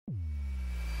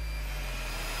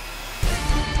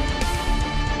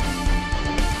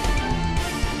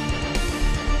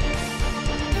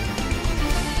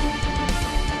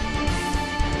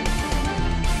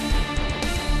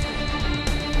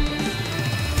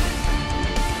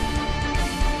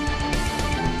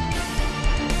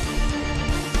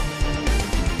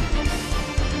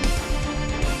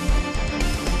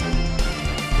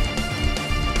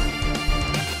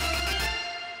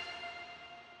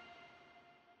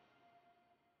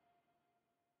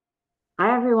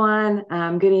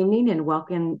everyone. Good evening and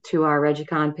welcome to our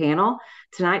ReggieCon panel.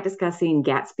 Tonight discussing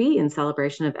Gatsby in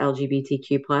celebration of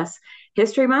LGBTQ plus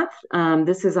History Month.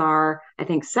 This is our, I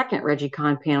think, second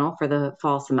ReggieCon panel for the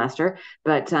fall semester,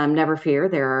 but never fear,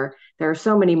 there are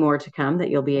so many more to come that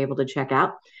you'll be able to check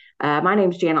out. My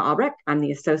name is Jana Albrecht. I'm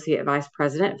the Associate Vice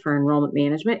President for Enrollment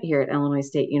Management here at Illinois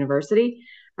State University.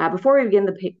 Before we begin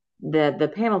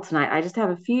the panel tonight, I just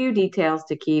have a few details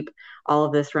to keep all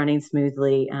of this running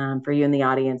smoothly for you in the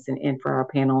audience and for our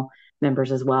panel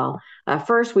members as well.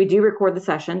 First, we do record the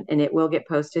session and it will get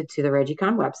posted to the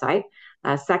ReggieCon website.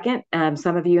 Second,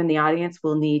 some of you in the audience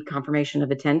will need confirmation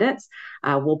of attendance.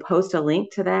 We'll post a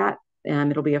link to that.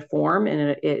 It'll be a form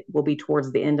and it will be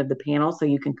towards the end of the panel, so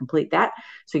you can complete that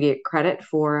so you get credit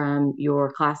for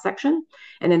your class section.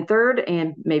 And then third,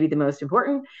 and maybe the most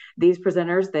important, these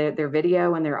presenters, their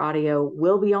video and their audio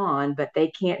will be on, but they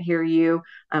can't hear you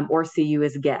or see you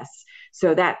as guests.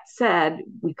 So that said,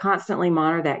 we constantly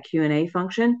monitor that Q&A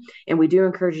function, and we do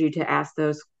encourage you to ask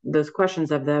those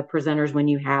questions of the presenters when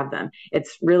you have them.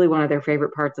 It's really one of their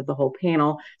favorite parts of the whole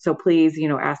panel. So please,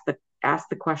 ask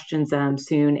the questions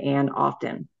soon and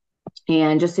often.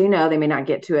 And just so you know, they may not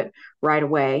get to it right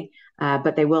away,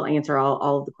 but they will answer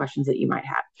all of the questions that you might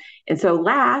have. And so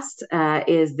last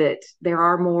is that there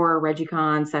are more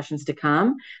ReggieCon sessions to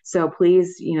come. So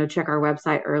please, check our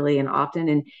website early and often,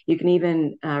 and you can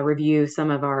even review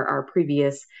some of our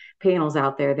previous panels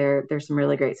out there. There's some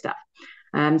really great stuff.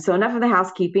 So enough of the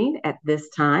housekeeping. At this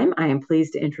time, I am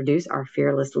pleased to introduce our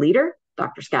fearless leader,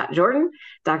 Dr. Scott Jordan.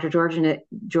 Dr.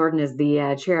 Jordan is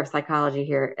the chair of psychology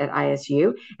here at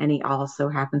ISU, and he also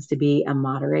happens to be a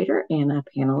moderator and a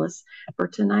panelist for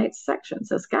tonight's section.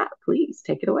 So Scott, please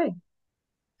take it away.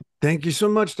 Thank you so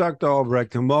much, Dr.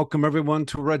 Albrecht, and welcome everyone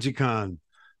to ReggieCon,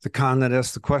 the con that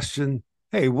asks the question,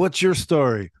 hey, what's your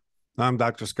story? I'm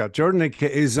Dr. Scott Jordan,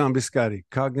 aka Zombie Scotty,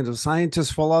 cognitive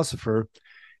scientist, philosopher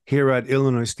here at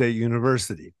Illinois State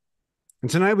University. And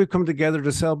tonight we've come together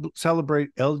to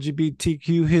celebrate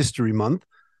LGBTQ History Month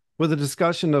with a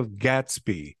discussion of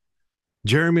Gatsby,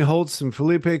 Jeremy Holt's and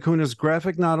Felipe Cunha's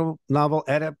graphic novel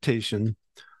adaptation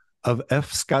of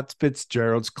F. Scott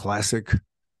Fitzgerald's classic,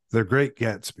 The Great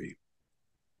Gatsby.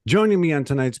 Joining me on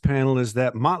tonight's panel is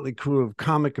that motley crew of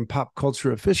comic and pop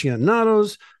culture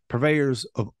aficionados, purveyors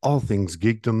of all things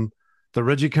geekdom, the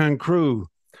ReggieCon crew.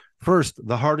 First,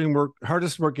 the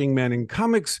hardest working man in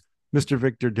comics, Mr.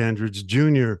 Victor Dandridge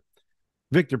Jr.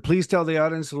 Victor, please tell the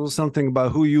audience a little something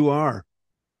about who you are.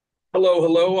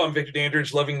 Hello. I'm Victor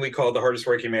Dandridge, lovingly called the hardest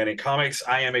working man in comics.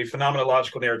 I am a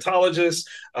phenomenological narratologist,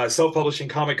 self-publishing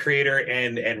comic creator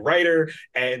and writer,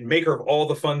 and maker of all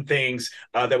the fun things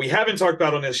that we haven't talked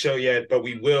about on this show yet, but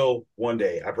we will one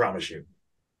day, I promise you.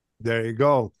 There you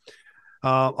go.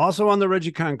 Also on the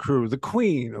ReggieCon crew, the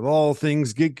queen of all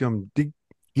things geekdom,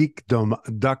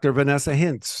 Dr. Vanessa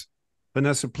Hintz.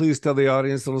 Vanessa, please tell the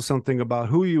audience a little something about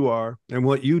who you are and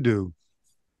what you do.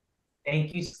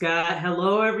 Thank you, Scott.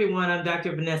 Hello, everyone. I'm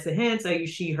Dr. Vanessa Hintz. I use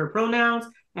she, her pronouns.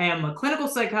 I am a clinical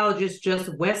psychologist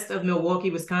just west of Milwaukee,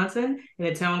 Wisconsin, in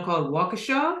a town called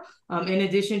Waukesha. In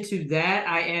addition to that,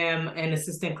 I am an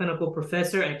assistant clinical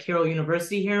professor at Carroll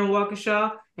University here in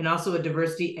Waukesha, and also a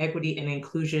diversity, equity, and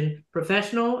inclusion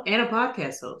professional and a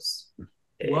podcast host.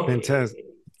 Welcome.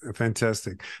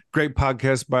 Fantastic. Great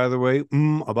podcast, by the way,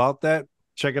 about that.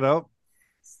 Check it out.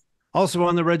 Also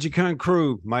on the ReggieCon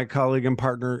crew, my colleague and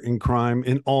partner in crime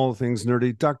in all things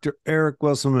nerdy, Dr. Eric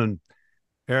Wesselmann.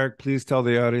 Eric, please tell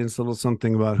the audience a little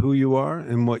something about who you are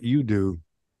and what you do.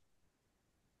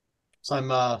 So I'm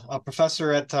a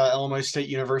professor at Illinois State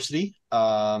University,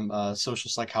 a social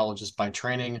psychologist by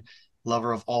training,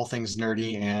 lover of all things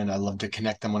nerdy, and I love to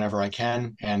connect them whenever I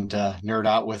can and nerd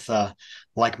out with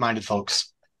like-minded folks.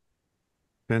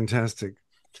 Fantastic.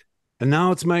 And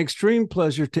now it's my extreme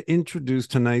pleasure to introduce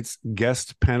tonight's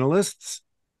guest panelists.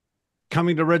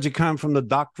 Coming to ReggieCon from the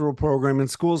doctoral program in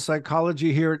school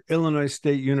psychology here at Illinois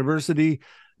State University,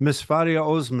 Miss Farhia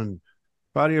Osman.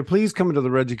 Farhia, please come into the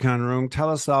ReggieCon room. Tell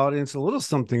us, the audience, a little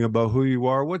something about who you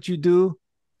are, what you do,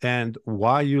 and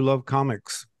why you love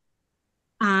comics.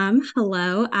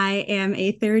 Hello, I am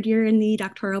a third year in the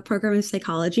doctoral program in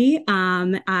psychology.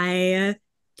 I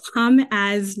come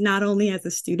as not only as a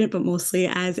student, but mostly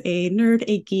as a nerd,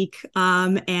 a geek,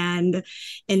 and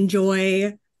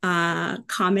enjoy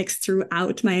comics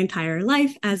throughout my entire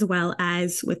life, as well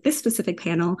as with this specific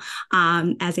panel,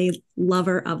 as a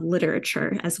lover of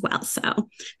literature as well. So I'm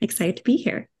excited to be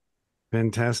here.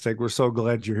 Fantastic. We're so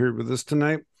glad you're here with us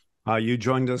tonight. You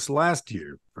joined us last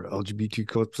year for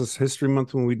LGBTQ+ History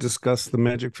Month when we discussed the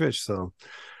magic fish. So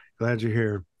glad you're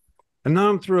here. And now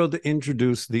I'm thrilled to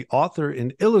introduce the author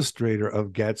and illustrator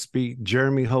of Gatsby,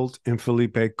 Jeremy Holt and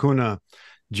Felipe Cunha.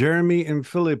 Jeremy and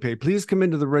Felipe, please come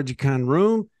into the ReggieCon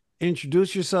room,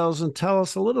 introduce yourselves, and tell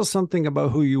us a little something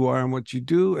about who you are and what you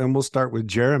do. And we'll start with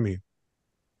Jeremy.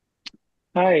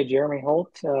 Hi, Jeremy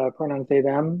Holt, pronouns they,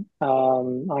 them. I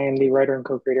am the writer and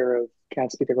co-creator of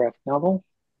Gatsby, the graphic novel.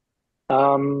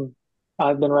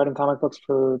 I've been writing comic books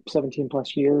for 17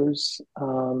 plus years,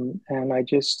 and I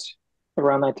just,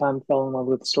 around that time, fell in love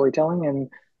with storytelling, and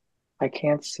I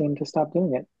can't seem to stop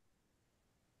doing it.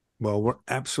 Well, we're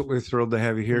absolutely thrilled to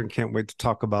have you here and can't wait to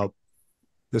talk about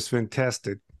this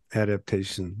fantastic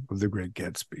adaptation of The Great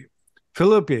Gatsby.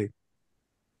 Felipe.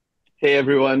 Hey,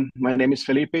 everyone. My name is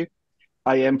Felipe.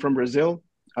 I am from Brazil.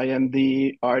 I am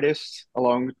the artist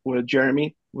along with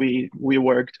Jeremy. We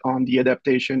worked on the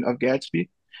adaptation of Gatsby.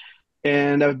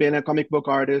 And I've been a comic book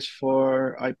artist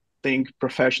for, I think,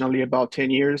 professionally about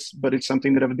 10 years, but it's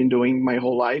something that I've been doing my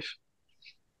whole life.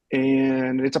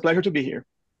 And it's a pleasure to be here.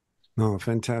 Oh,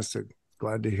 fantastic.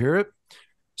 Glad to hear it.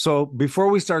 So before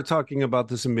we start talking about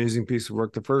this amazing piece of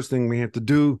work, the first thing we have to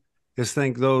do is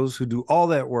thank those who do all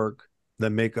that work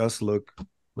that make us look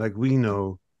like we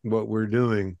know what we're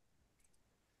doing.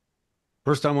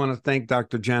 First, I want to thank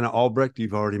Dr. Jana Albrecht.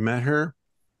 You've already met her.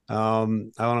 I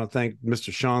want to thank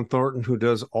Mr. Sean Thornton, who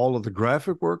does all of the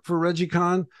graphic work for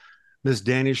ReggieCon. Miss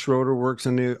Danny Schroeder works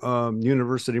in the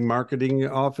university marketing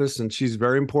office, and she's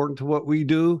very important to what we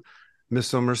do. Miss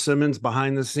Summer Simmons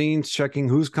behind the scenes, checking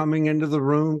who's coming into the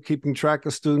room, keeping track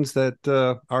of students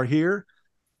that are here.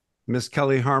 Miss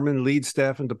Kelly Harmon, lead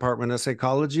staff in Department of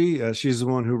Psychology. She's the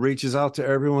one who reaches out to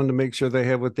everyone to make sure they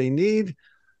have what they need.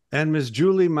 And Miss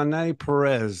Julie Manet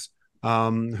Perez,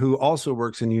 who also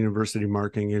works in university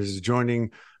marketing, is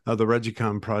joining the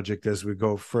ReggieCon project as we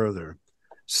go further.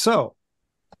 So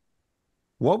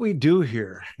what we do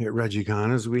here at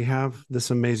ReggieCon is we have this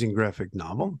amazing graphic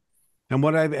novel. And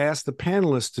what I've asked the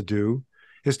panelists to do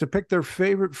is to pick their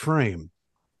favorite frame.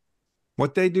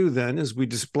 What they do then is we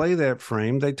display that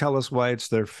frame. They tell us why it's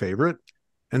their favorite.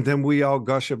 And then we all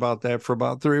gush about that for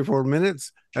about 3 or 4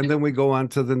 minutes. And then we go on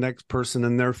to the next person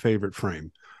in their favorite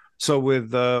frame. So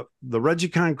with the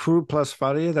ReggieCon crew plus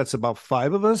Farhia, that's about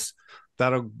 5 of us.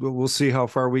 We'll see how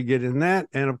far we get in that.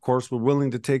 And of course, we're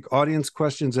willing to take audience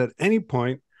questions at any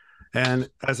point. And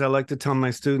as I like to tell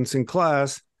my students in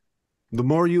class, the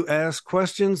more you ask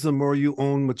questions, the more you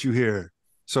own what you hear.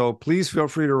 So please feel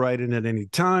free to write in at any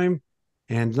time.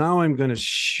 And now I'm going to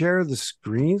share the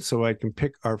screen so I can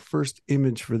pick our first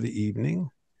image for the evening.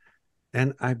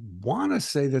 And I want to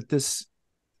say that this,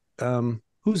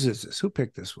 whose is this? Who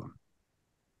picked this one?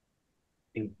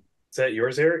 Is that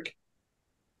yours, Eric?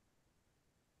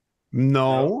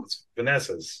 No, it's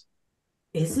Vanessa's.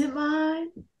 Is it mine?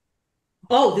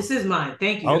 Oh, this is mine.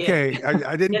 Thank you. Okay, yes.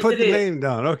 I didn't put the name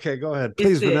down. Okay, go ahead.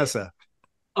 Please, Vanessa.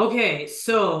 Okay,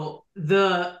 so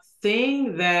the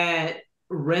thing that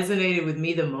resonated with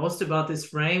me the most about this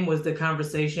frame was the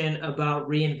conversation about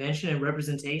reinvention and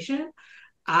representation.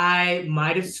 I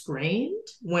might have screamed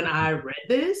when I read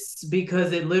this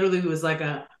because it literally was like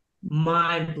a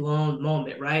mind-blown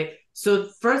moment, right? So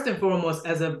first and foremost,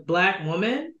 as a Black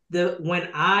woman, when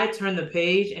I turned the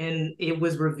page and it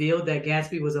was revealed that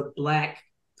Gatsby was a Black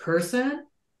person,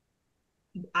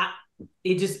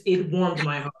 it warmed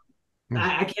my heart.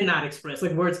 I cannot express,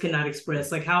 like words cannot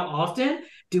express, like how often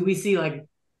do we see like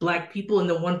Black people in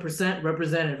the 1%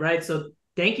 represented, right? So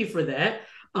thank you for that.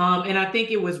 And I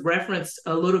think it was referenced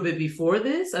a little bit before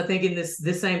this, I think in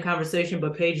this same conversation,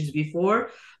 but pages before,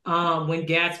 when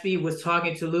Gatsby was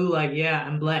talking to Lou, like, yeah,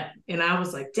 I'm Black. And I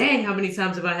was like, dang, how many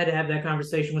times have I had to have that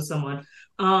conversation with someone?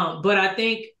 But I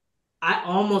think I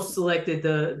almost selected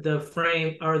the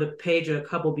frame or the page a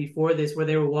couple before this where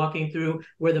they were walking through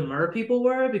where the mer people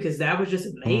were, because that was just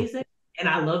amazing. And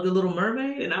I love the Little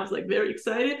Mermaid, and I was like very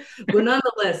excited. But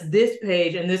nonetheless, this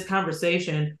page and this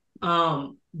conversation,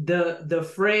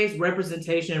 the phrase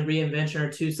representation and reinvention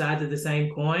are two sides of the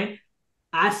same coin.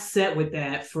 I sat with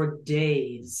that for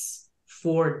days.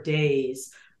 And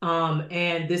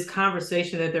this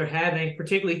conversation that they're having,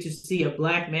 particularly to see a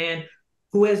Black man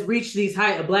who has reached these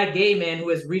heights, a Black gay man who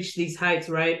has reached these heights,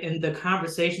 right? And the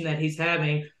conversation that he's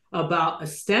having about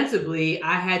ostensibly,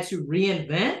 I had to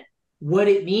reinvent what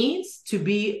it means to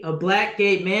be a Black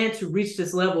gay man to reach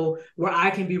this level where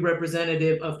I can be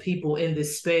representative of people in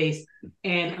this space.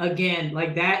 And again,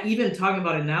 like that, even talking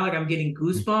about it now, like I'm getting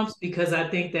goosebumps because I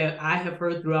think that I have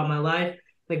heard throughout my life,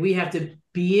 like we have to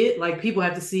be it, like people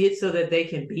have to see it so that they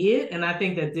can be it. And I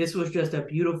think that this was just a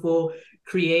beautiful,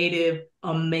 creative,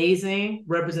 amazing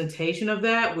representation of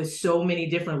that with so many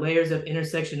different layers of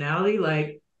intersectionality.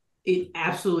 Like it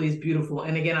absolutely is beautiful.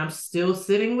 And again, I'm still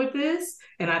sitting with this,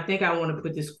 and I think I want to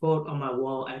put this quote on my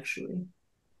wall, actually.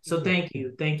 So thank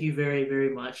you. Thank you very, very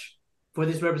much for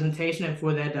this representation and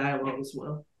for that dialogue as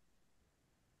well.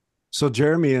 So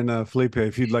Jeremy and Felipe,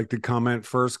 if you'd like to comment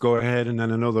first, go ahead. And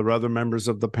then I know the other members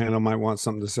of the panel might want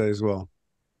something to say as well.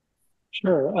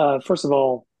 Sure. First of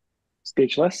all,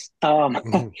 speechless.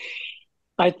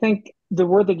 I think the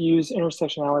word that you use,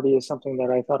 intersectionality, is something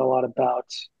that I thought a lot about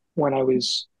when I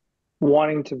was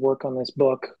wanting to work on this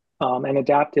book and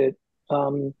adapt it.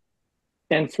 And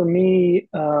for me,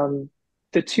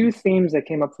 the two themes that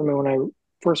came up for me when I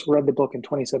first read the book in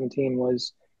 2017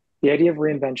 was the idea of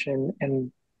reinvention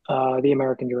and the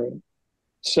American dream.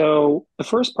 So the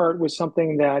first part was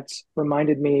something that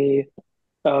reminded me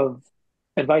of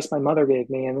advice my mother gave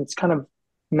me, and it's kind of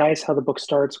nice how the book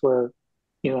starts where,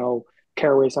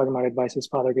 Carraway's talking about advice his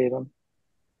father gave him.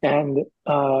 And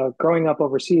growing up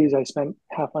overseas, I spent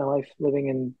half my life living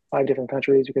in 5 different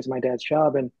countries because of my dad's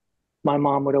job, and my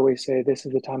mom would always say, "This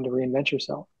is the time to reinvent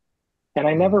yourself." And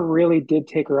I never really did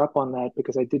take her up on that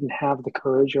because I didn't have the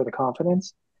courage or the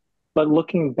confidence. But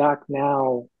looking back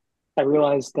now, I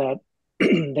realized that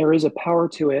there is a power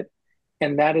to it.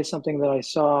 And that is something that I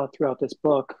saw throughout this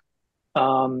book,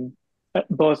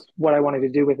 both what I wanted to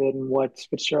do with it and what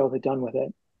Fitzgerald had done with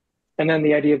it. And then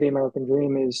the idea of the American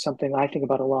dream is something I think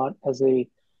about a lot as a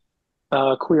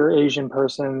queer Asian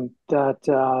person, that,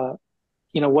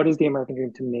 what is the American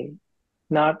dream to me?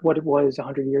 Not what it was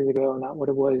 100 years ago, not what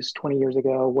it was 20 years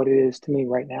ago, what it is to me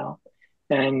right now.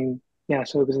 And yeah,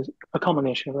 so it was a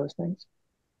culmination of those things.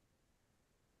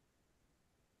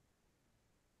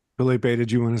 Felipe,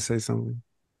 did you want to say something?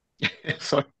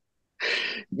 Sorry.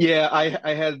 Yeah,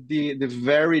 I had the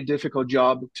very difficult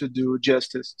job to do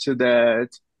justice to that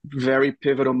very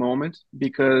pivotal moment,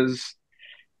 because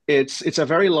it's a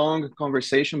very long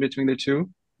conversation between the two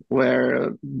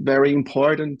where very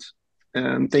important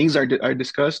things are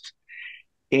discussed,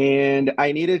 and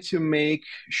I needed to make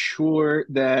sure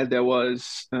that there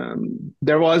was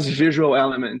visual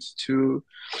elements to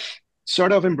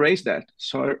sort of embrace that,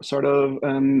 sort of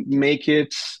make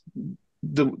it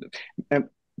the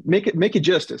make it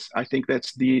justice. I think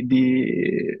that's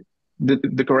the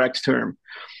correct term.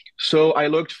 So I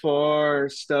looked for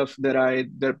stuff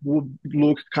that would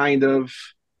look kind of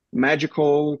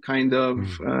magical, kind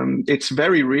of it's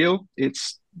very real.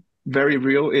 It's very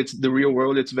real. It's the real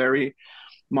world. It's very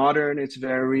modern. It's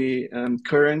very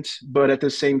current. But at the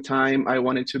same time, I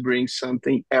wanted to bring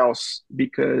something else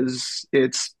because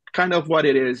it's kind of what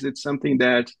it is. It's something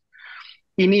that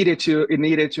it needed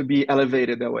to be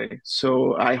elevated that way.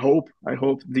 So I hope I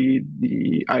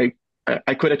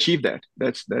could achieve that.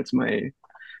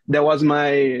 That was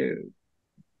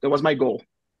my goal.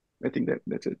 I think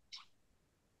that's it.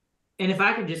 And if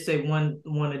I could just say one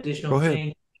additional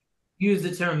thing, use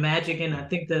the term magic, and I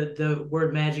think the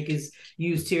word magic is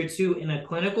used here too in a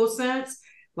clinical sense.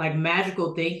 Like,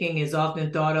 magical thinking is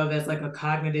often thought of as like a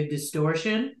cognitive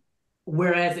distortion,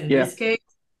 whereas in this case,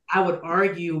 I would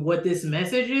argue what this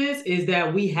message is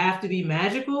that we have to be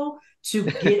magical to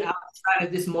get outside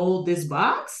of this mold, this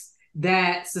box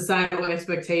that societal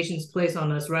expectations place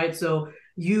on us, right? So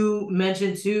you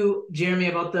mentioned too, Jeremy,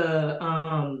 about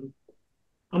the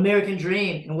American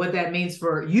dream and what that means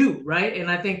for you, right?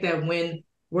 And I think that when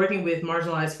working with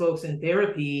marginalized folks in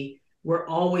therapy, we're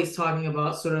always talking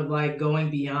about sort of like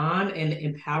going beyond and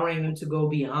empowering them to go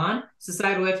beyond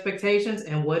societal expectations.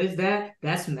 And what is that?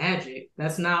 That's magic.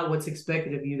 That's not what's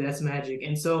expected of you. That's magic.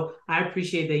 And so I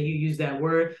appreciate that you use that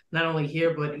word, not only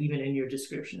here, but even in your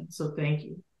description. So thank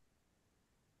you.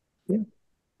 Yeah.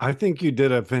 I think you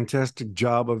did a fantastic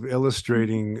job of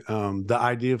illustrating the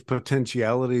idea of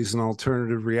potentialities and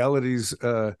alternative realities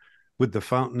with the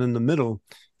fountain in the middle.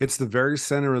 It's the very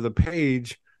center of the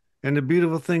page. And the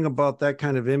beautiful thing about that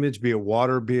kind of image, be it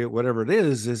water, be it whatever it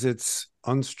is it's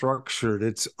unstructured,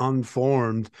 it's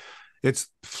unformed, it's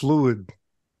fluid,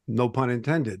 no pun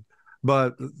intended.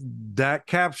 But that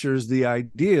captures the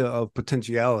idea of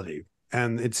potentiality.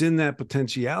 And it's in that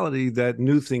potentiality that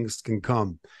new things can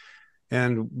come.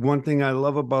 And one thing I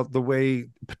love about the way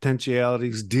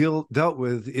potentialities dealt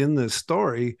with in this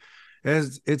story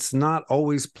is it's not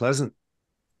always pleasant.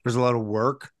 There's a lot of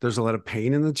work. There's a lot of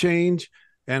pain in the change.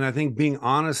 And I think being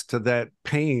honest to that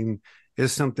pain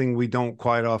is something we don't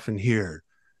quite often hear.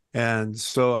 And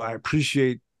so I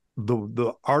appreciate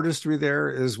the artistry there,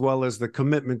 as well as the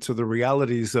commitment to the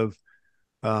realities of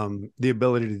the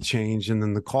ability to change and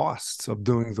then the costs of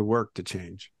doing the work to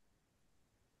change.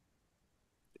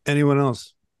 Anyone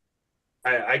else?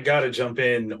 I got to jump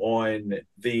in on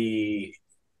the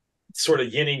sort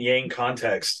of yin and yang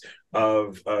context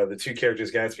of the two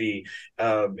characters, Gatsby,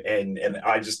 and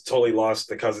I just totally lost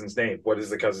the cousin's name. What is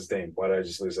the cousin's name? Why did I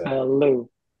just lose that? Lou.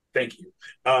 Thank you.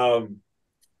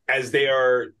 As they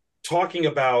are talking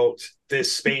about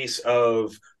this space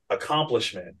of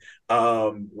accomplishment,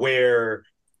 where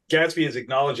Gatsby is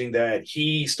acknowledging that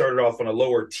he started off on a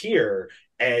lower tier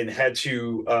and had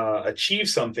to achieve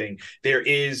something. There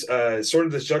is sort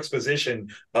of this juxtaposition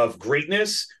of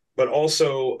greatness, but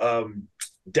also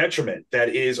detriment that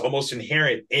is almost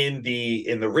inherent in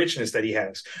the richness that he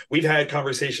has. We've had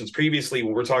conversations previously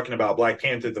when we're talking about Black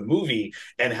Panther the movie,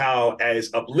 and how, as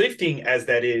uplifting as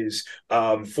that is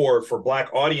for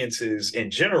Black audiences in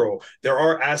general, there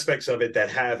are aspects of it that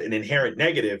have an inherent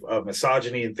negative of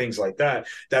misogyny and things like that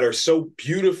that are so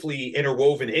beautifully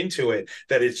interwoven into it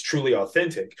that it's truly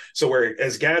authentic. So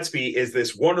whereas Gatsby is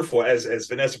this wonderful, as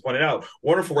Vanessa pointed out,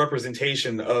 wonderful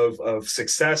representation of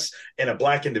success in a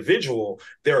Black individual,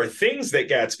 there are things that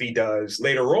Gatsby does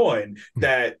later on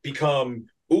that become,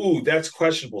 ooh, that's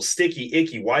questionable, sticky,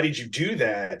 icky. Why did you do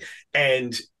that?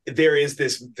 And there is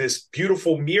this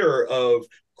beautiful mirror of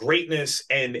greatness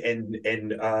and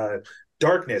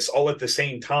darkness all at the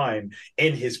same time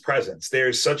in his presence.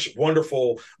 There's such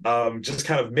wonderful just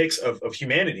kind of mix of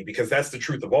humanity, because that's the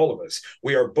truth of all of us.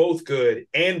 We are both good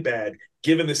and bad,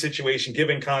 given the situation,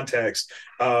 given context.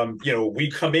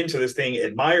 We come into this thing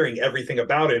admiring everything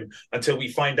about him until we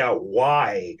find out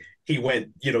why he went,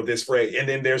 this way. And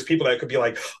then there's people that could be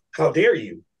like, how dare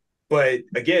you? But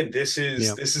again, this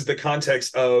is the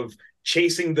context of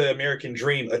chasing the American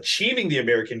dream, achieving the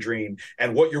American dream,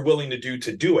 and what you're willing to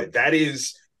do it. That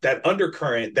is that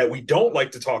undercurrent that we don't like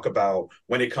to talk about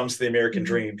when it comes to the American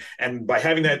dream. And by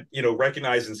having that,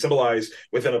 recognized and symbolized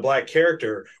within a Black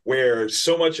character, where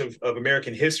so much of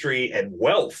American history and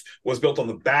wealth was built on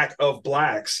the back of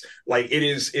Blacks, like it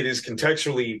is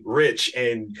contextually rich.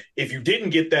 And if you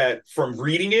didn't get that from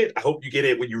reading it, I hope you get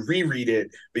it when you reread it,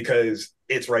 because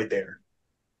it's right there.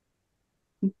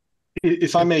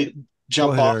 If I may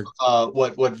jump off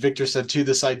what Victor said to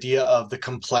this idea of the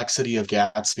complexity of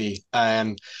Gatsby,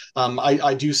 and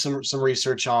I do some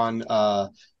research on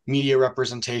media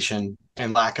representation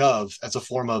and lack of as a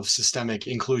form of systemic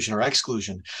inclusion or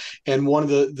exclusion. And one of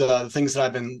the things that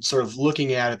I've been sort of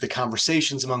looking at the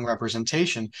conversations among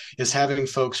representation is having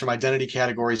folks from identity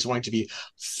categories wanting to be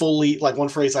fully, like one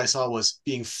phrase I saw was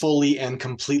being fully and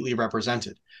completely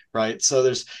represented. Right. So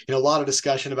there's a lot of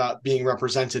discussion about being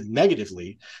represented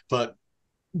negatively, but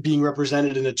being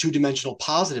represented in a two-dimensional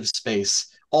positive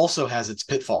space also has its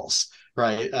pitfalls.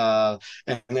 Right.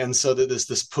 And so that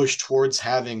this push towards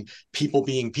having people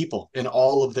being people in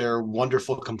all of their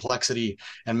wonderful complexity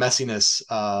and messiness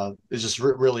is just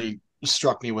really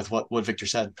struck me with what Victor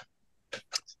said.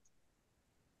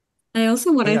 I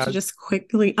also wanted to just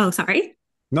quickly. Oh, sorry.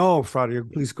 No, Farhia,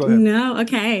 please go ahead. No.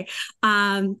 OK.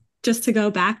 Just to go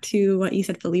back to what you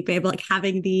said, Felipe, about like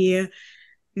having the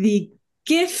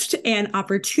gift and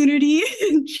opportunity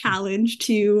and challenge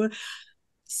to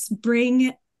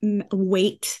bring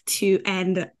weight to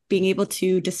and being able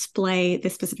to display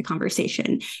this specific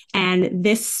conversation. And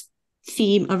this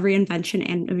theme of reinvention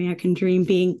and American dream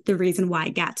being the reason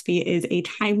why Gatsby is a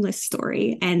timeless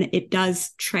story. And it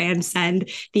does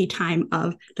transcend the time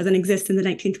of, doesn't exist in the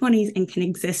 1920s and can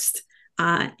exist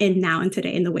in now and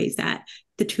today in the ways that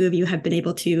the two of you have been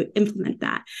able to implement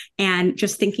that. And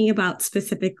just thinking about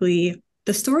specifically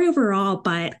the story overall,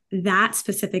 but that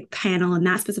specific panel and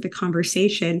that specific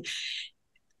conversation,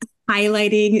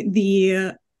 highlighting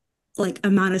the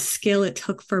amount of skill it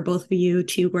took for both of you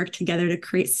to work together to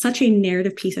create such a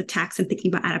narrative piece of text and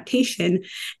thinking about adaptation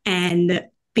and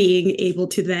being able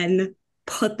to then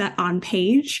put that on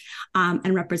page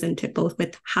and represent it both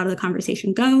with how did the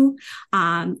conversation go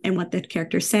and what the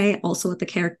characters say, also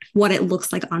what it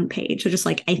looks like on page. So just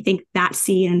I think that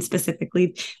scene and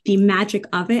specifically the magic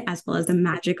of it, as well as the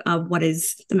magic of what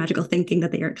is the magical thinking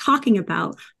that they are talking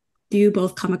about, do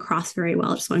both come across very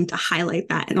well. Just wanting to highlight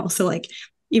that. And also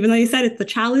even though you said it's a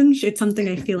challenge, it's something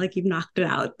I feel like you've knocked it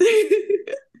out.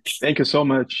 Thank you so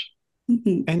much.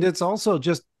 Mm-hmm. And it's also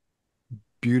just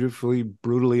beautifully,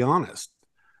 brutally honest.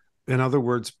 In other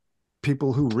words,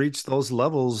 people who reach those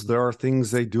levels, there are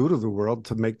things they do to the world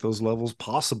to make those levels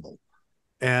possible.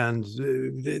 And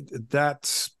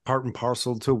that's part and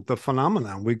parcel to the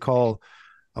phenomenon we call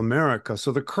America.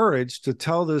 So the courage to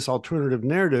tell this alternative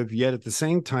narrative, yet at the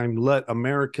same time, let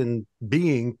American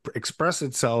being express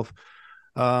itself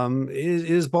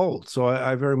is bold. So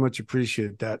I very much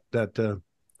appreciate that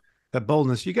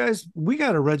boldness. You guys, we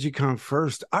got a ReggieCon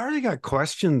first. I already got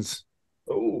questions.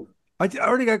 Oh, I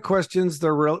already got questions.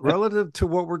 They're relative to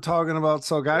what we're talking about.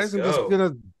 So guys, I'm just going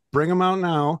to bring them out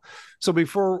now. So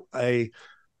before I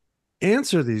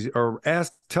answer these or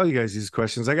tell you guys these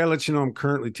questions, I got to let you know I'm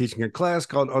currently teaching a class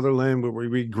called Otherland, where we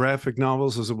read graphic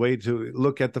novels as a way to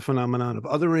look at the phenomenon of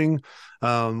othering.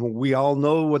 We all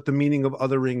know what the meaning of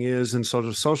othering is in sort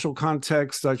of social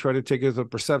context. I try to take it at the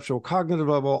perceptual cognitive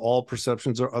level. All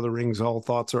perceptions are otherings, all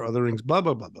thoughts are otherings, blah,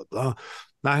 blah, blah, blah, blah.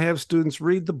 I have students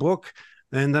read the book,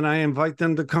 and then I invite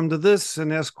them to come to this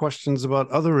and ask questions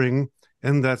about othering,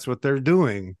 and that's what they're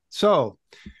doing. So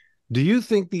do you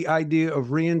think the idea of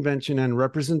reinvention and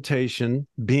representation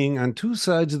being on two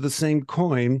sides of the same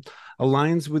coin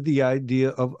aligns with the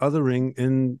idea of othering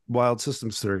in wild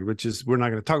systems theory, which is, we're not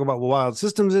going to talk about what wild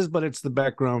systems is, but it's the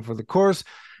background for the course.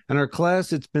 In our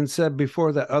class, it's been said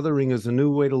before that othering is a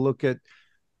new way to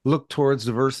look towards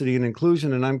diversity and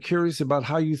inclusion. And I'm curious about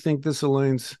how you think this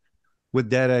aligns with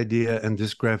that idea and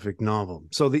this graphic novel.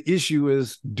 So the issue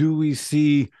is, do we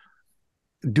see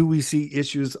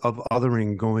issues of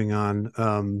othering going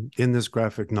on in this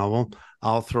graphic novel?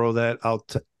 I'll throw that out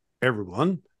to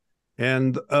everyone,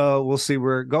 and we'll see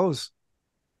where it goes.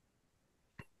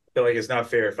 I feel like it's not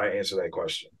fair if I answer that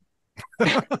question.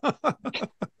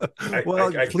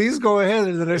 Please go ahead.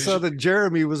 And then I saw that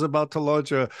Jeremy was about to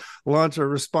launch a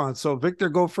response. So Victor,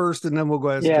 go first, and then we'll go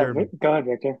ask Jeremy. Go ahead,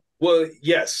 Victor. Well,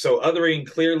 yes. So othering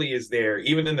clearly is there,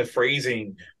 even in the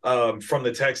phrasing from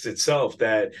the text itself,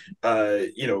 that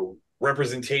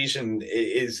representation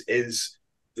is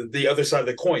the other side of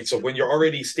the coin. So when you're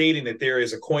already stating that there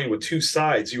is a coin with two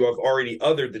sides, you have already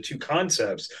othered the two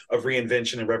concepts of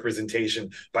reinvention and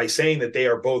representation by saying that they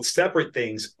are both separate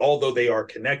things, although they are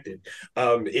connected.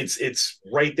 It's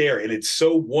right there. And it's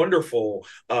so wonderful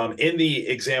in the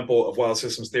example of wild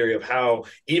systems theory of how,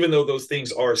 even though those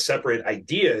things are separate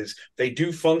ideas, they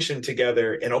do function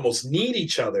together and almost need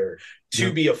each other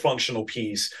to be a functional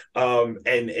piece. And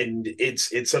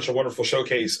it's such a wonderful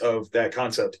showcase of that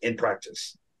concept in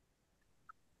practice.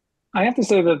 I have to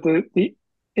say that the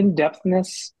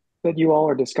in-depthness that you all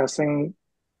are discussing,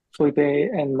 Felipe,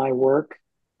 and my work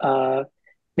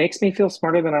makes me feel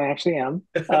smarter than I actually am,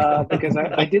 because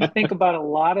I did think about a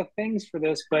lot of things for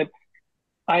this, but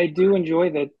I do enjoy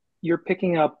that you're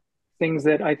picking up things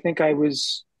that I think I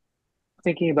was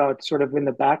thinking about sort of in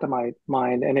the back of my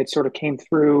mind, and it sort of came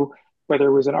through, whether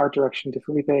it was an art direction to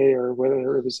Felipe or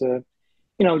whether it was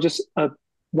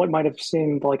what might have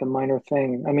seemed like a minor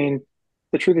thing. I mean,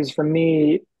 the truth is, for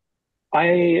me,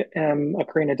 I am a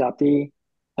Korean adoptee.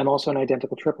 I'm also an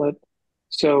identical triplet.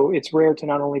 So it's rare to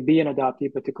not only be an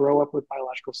adoptee, but to grow up with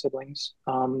biological siblings.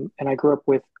 And I grew up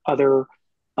with other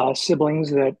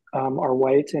siblings that are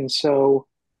white. And so,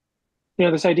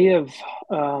 this idea of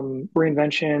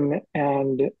reinvention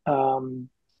and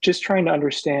just trying to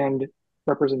understand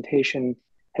representation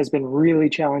has been really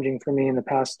challenging for me in the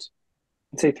past,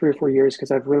 I'd say 3 or 4 years,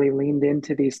 because I've really leaned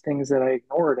into these things that I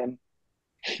ignored. And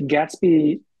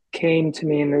Gatsby came to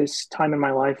me in this time in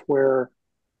my life where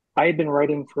I had been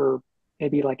writing for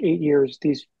maybe like 8 years,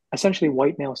 these essentially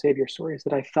white male savior stories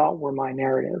that I thought were my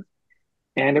narrative.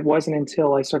 And it wasn't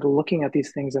until I started looking at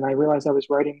these things and I realized I was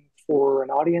writing for an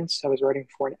audience, I was writing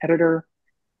for an editor,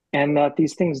 and that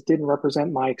these things didn't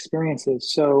represent my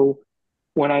experiences. So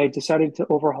when I decided to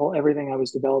overhaul everything I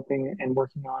was developing and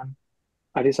working on,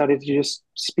 I decided to just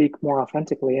speak more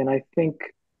authentically. And I think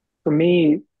for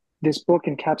me, this book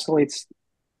encapsulates,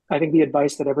 I think, the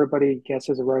advice that everybody gets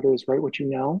as a writer is write what you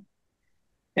know.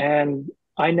 And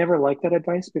I never like that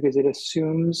advice because it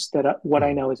assumes that what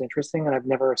I know is interesting, and I've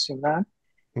never assumed that.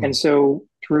 And so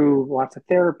through lots of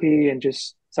therapy and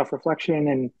just self-reflection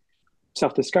and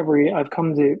self-discovery, I've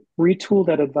come to retool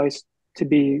that advice to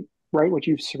be write what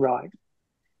you've survived.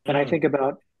 And I think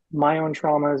about my own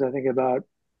traumas. I think about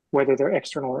whether they're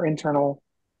external or internal.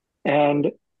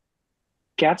 And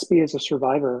Gatsby is a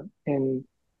survivor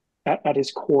at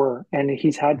his core, and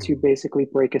he's had to basically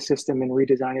break a system and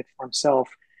redesign it for himself,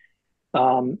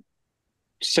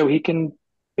 so he can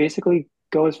basically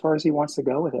go as far as he wants to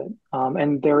go with it.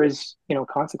 And there is,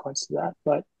 consequence to that.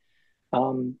 But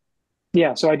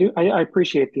so I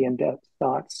appreciate the in-depth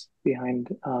thoughts behind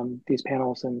these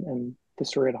panels and the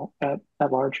story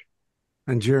at large.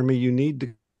 And Jeremy, you need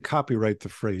to copyright the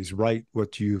phrase, write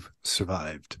what you've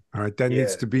survived. All right. That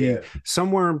needs to be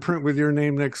somewhere in print with your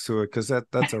name next to it, because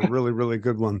that's a really, really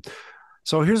good one.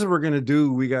 So here's what we're going to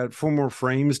do. We got 4 more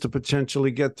frames to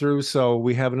potentially get through. So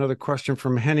we have another question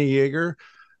from Henny Yeager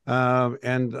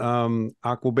and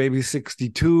Aqua Baby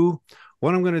 62.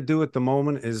 What I'm going to do at the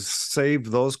moment is save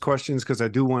those questions because I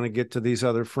do want to get to these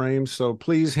other frames. So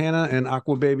please, Hannah and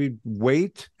Aqua Baby,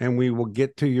 wait, and we will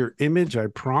get to your image, I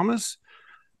promise.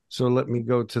 So let me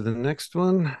go to the next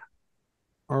one.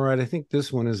 All right, I think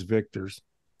this one is Victor's.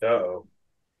 Uh-oh.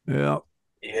 Yeah.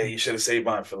 Yeah, you should have saved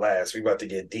mine for last. We about to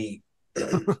get deep.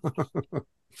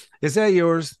 Is that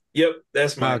yours? Yep,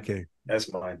 that's mine. Okay.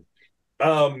 That's mine.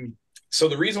 So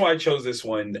the reason why I chose this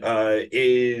one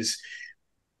is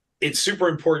it's super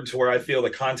important to where I feel the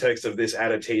context of this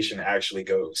adaptation actually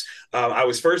goes. I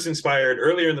was first inspired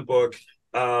earlier in the book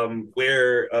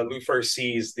where Lou first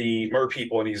sees the Mer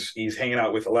people and he's hanging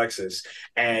out with Alexis,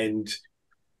 and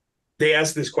they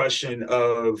ask this question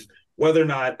of whether or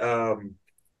not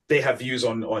they have views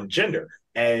on gender,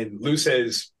 and Lou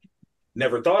says,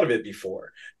 never thought of it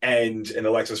before. And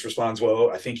Alexis responds,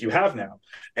 well, I think you have now.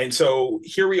 And so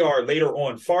here we are later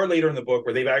on, far later in the book,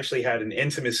 where they've actually had an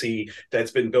intimacy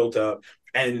that's been built up.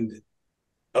 And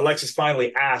Alexis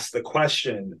finally asks the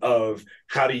question of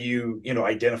how do you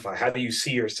identify? How do you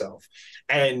see yourself?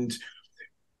 And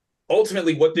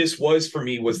ultimately what this was for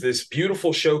me was this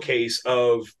beautiful showcase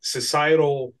of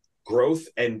societal growth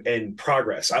and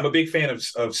progress. I'm a big fan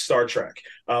of Star Trek,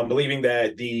 believing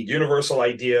that the universal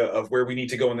idea of where we need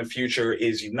to go in the future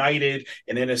is united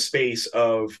and in a space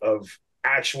of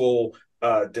actual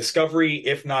discovery,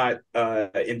 if not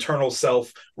internal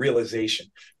self-realization.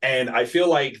 And I feel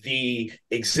like the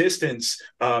existence,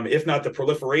 if not the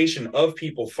proliferation of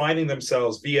people finding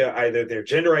themselves via either their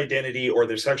gender identity or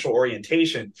their sexual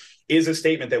orientation is a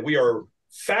statement that we are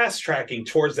fast tracking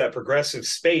towards that progressive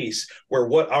space where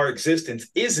what our existence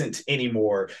isn't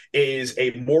anymore is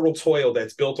a mortal toil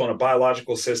that's built on a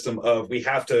biological system of we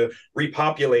have to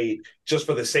repopulate just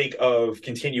for the sake of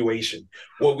continuation.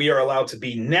 What we are allowed to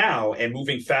be now and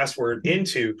moving fast forward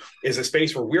into is a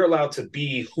space where we're allowed to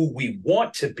be who we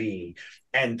want to be.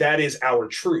 And that is our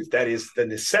truth. That is the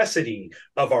necessity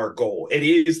of our goal. It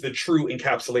is the true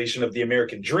encapsulation of the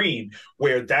American dream,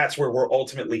 where that's where we're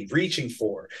ultimately reaching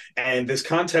for. And this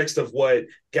context of what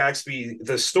Gatsby,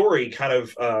 the story, kind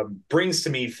of brings to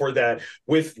me for that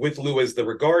with Lou as the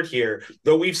regard here,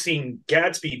 though we've seen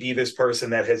Gatsby be this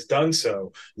person that has done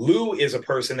so, Lou is a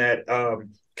person that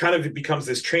kind of becomes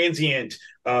this transient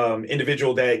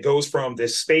individual that goes from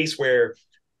this space where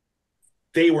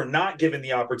they were not given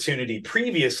the opportunity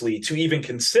previously to even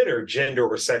consider gender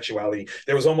or sexuality.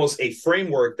 There was almost a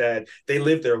framework that they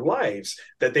lived their lives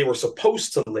that they were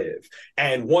supposed to live.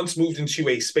 And once moved into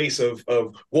a space of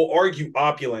we'll argue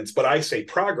opulence, but I say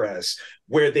progress,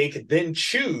 where they could then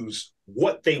choose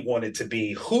what they wanted to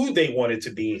be, who they wanted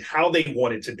to be, how they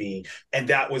wanted to be. And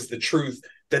that was the truth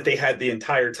that they had the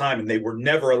entire time, and they were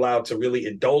never allowed to really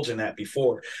indulge in that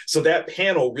before. So that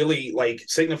panel really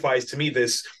signifies to me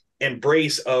this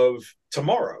embrace of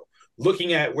tomorrow,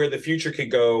 looking at where the future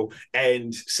could go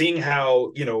and seeing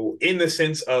how, in the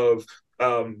sense of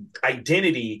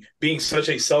identity being such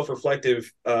a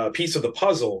self-reflective piece of the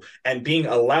puzzle, and being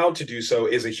allowed to do so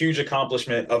is a huge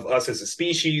accomplishment of us as a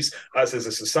species, us as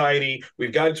a society.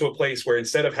 We've gotten to a place where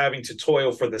instead of having to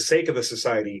toil for the sake of the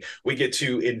society, we get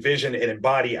to envision and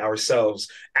embody ourselves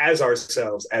as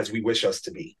we wish us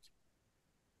to be.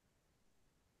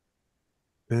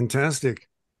 Fantastic.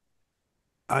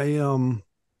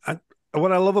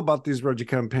 What I love about these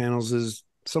ReggieCon panels is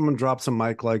someone drops a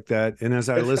mic like that, and as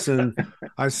I listen,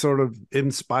 I sort of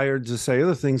inspired to say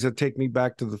other things that take me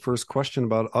back to the first question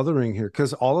about othering here,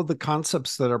 because all of the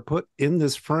concepts that are put in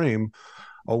this frame,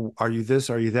 oh, are you this,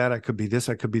 are you that, I could be this,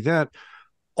 I could be that,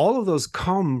 all of those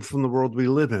come from the world we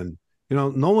live in. No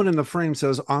one in the frame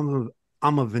says, I'm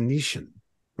a Venetian,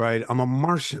 right? I'm a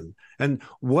Martian. And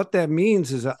what that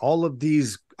means is that all of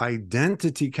these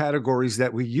identity categories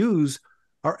that we use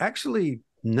are actually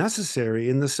necessary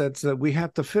in the sense that we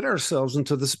have to fit ourselves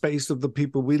into the space of the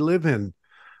people we live in.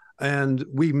 And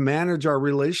we manage our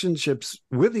relationships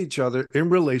with each other in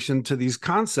relation to these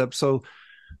concepts. So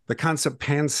the concept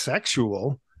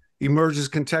pansexual emerges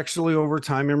contextually over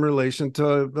time in relation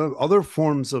to other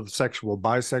forms of sexual,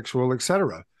 bisexual,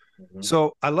 etc. Mm-hmm.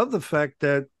 So I love the fact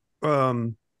that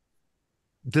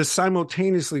this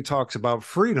simultaneously talks about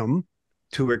freedom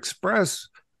to express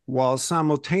while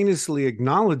simultaneously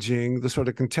acknowledging the sort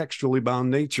of contextually bound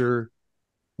nature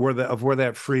where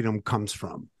that freedom comes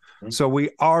from. Mm-hmm. So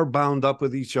we are bound up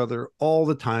with each other all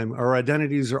the time. Our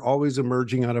identities are always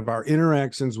emerging out of our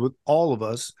interactions with all of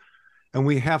us, and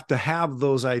we have to have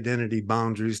those identity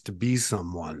boundaries to be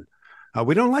someone.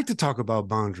 We don't like to talk about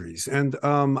boundaries, and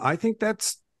I think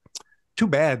that's too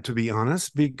bad, to be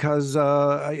honest, because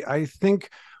I think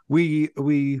we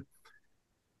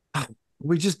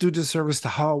just do disservice to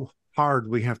how hard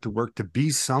we have to work to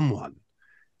be someone.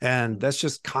 And that's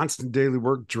just constant daily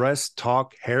work, dress,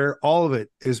 talk, hair, all of it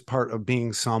is part of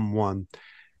being someone.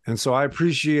 And so I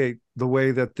appreciate the way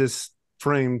that this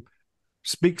frame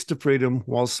speaks to freedom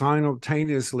while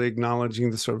simultaneously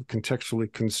acknowledging the sort of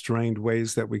contextually constrained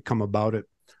ways that we come about it.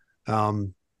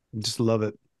 Just love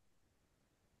it.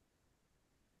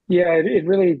 Yeah, it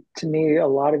really, to me, a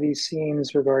lot of these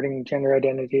scenes regarding gender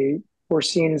identity were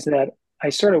scenes that I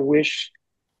sort of wish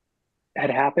had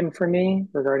happened for me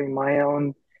regarding my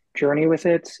own journey with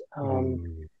it.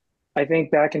 I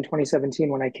think back in 2017,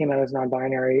 when I came out as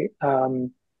non-binary,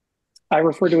 I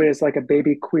refer to it as like a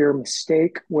baby queer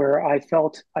mistake, where I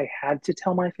felt I had to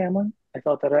tell my family. I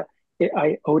felt that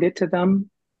I owed it to them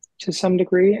to some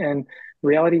degree. And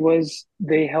reality was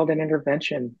they held an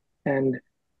intervention and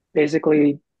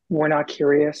basically were not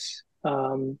curious,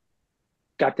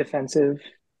 got defensive.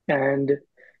 And,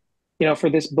 for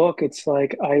this book, it's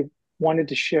like I wanted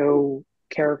to show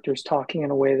characters talking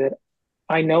in a way that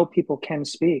I know people can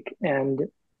speak. And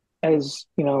as,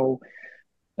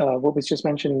 what was just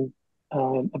mentioned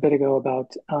a bit ago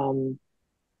about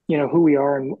who we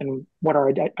are and what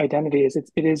our identity is.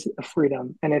 It is a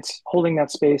freedom, and it's holding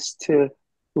that space to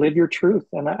live your truth.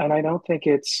 And I don't think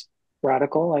it's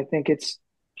radical. I think it's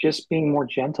just being more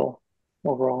gentle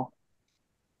overall.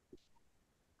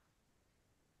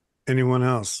 Anyone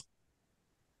else?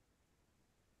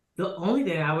 The only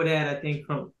thing I would add, I think,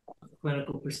 from a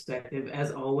clinical perspective,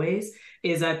 as always,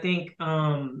 is I think,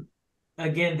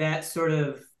 again, that sort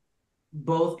of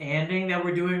both anding that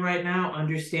we're doing right now,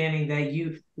 understanding that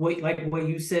like what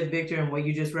you said, Victor, and what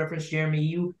you just referenced, Jeremy,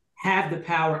 you have the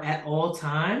power at all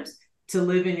times to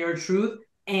live in your truth.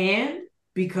 And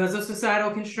because of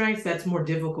societal constraints, that's more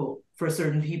difficult for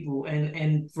certain people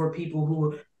and for people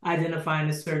who identify in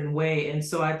a certain way. And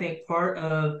so I think part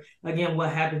of, again,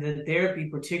 what happens in therapy,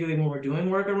 particularly when we're doing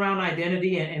work around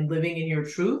identity and living in your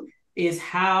truth, is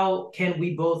how can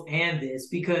we both and this?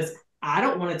 Because I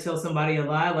don't want to tell somebody a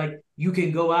lie like you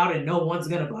can go out and no one's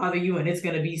going to bother you and it's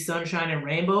going to be sunshine and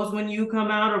rainbows when you come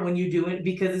out or when you do it,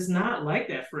 because it's not like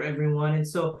that for everyone. And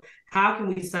so how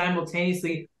can we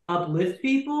simultaneously uplift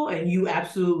people? And you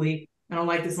absolutely, I don't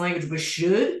like this language, but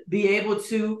should be able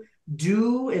to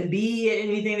do and be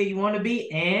anything that you want to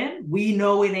be. And we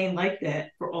know it ain't like that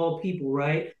for all people,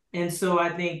 right? And so I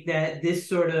think that this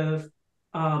sort of,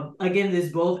 again,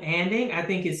 this both anding, I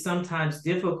think is sometimes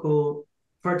difficult,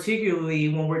 particularly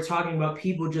when we're talking about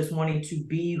people just wanting to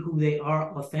be who they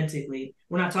are authentically.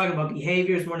 We're not talking about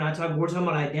behaviors. We're talking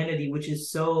about identity, which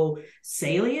is so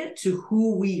salient to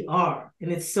who we are.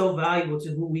 And it's so valuable to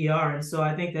who we are. And so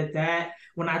I think that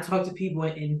when I talk to people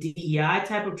in DEI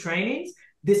type of trainings,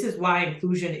 this is why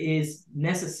inclusion is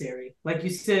necessary. Like you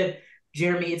said,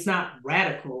 Jeremy, it's not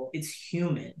radical, it's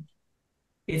human.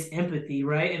 It's empathy,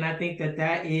 right? And I think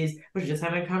that is, I was just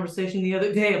having a conversation the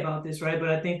other day about this, right? But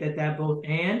I think that both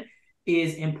and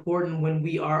is important when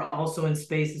we are also in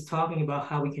spaces talking about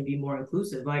how we can be more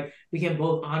inclusive. Like we can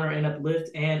both honor and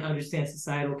uplift and understand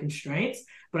societal constraints.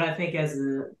 But I think as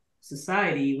a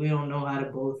society, we don't know how to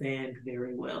both and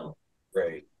very well.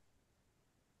 Right.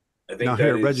 I think now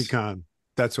here at ReggieCon,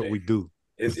 that's what we do.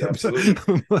 It's absolutely.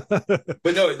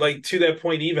 But no, like to that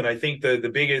point, even I think the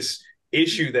biggest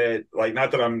issue that, like,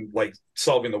 not that I'm like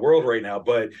solving the world right now,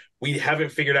 but we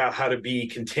haven't figured out how to be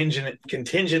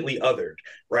contingently othered,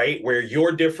 right? Where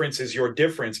your difference is your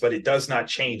difference, but it does not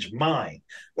change mine.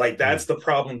 Like that's the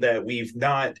problem that we've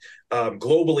not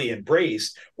globally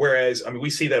embraced. Whereas, I mean, we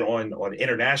see that on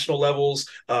international levels,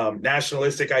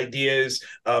 nationalistic ideas,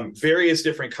 various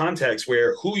different contexts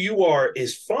where who you are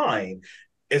is fine,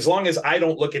 as long as I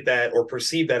don't look at that or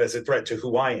perceive that as a threat to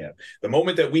who I am. The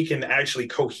moment that we can actually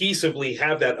cohesively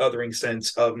have that othering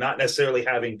sense of not necessarily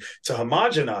having to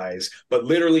homogenize, but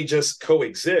literally just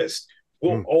coexist,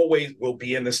 we'll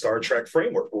be in the Star Trek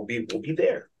framework. We'll be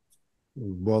there.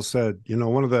 Well said. You know,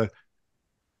 I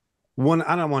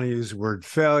don't want to use the word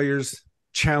failures,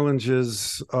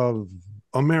 challenges of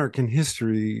American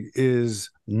history is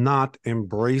not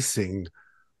embracing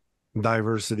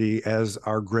diversity as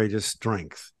our greatest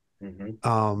strength.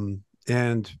 And,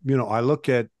 you know, I look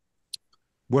at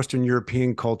Western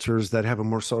European cultures that have a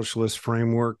more socialist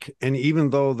framework, and even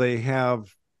though they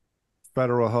have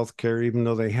federal health care, even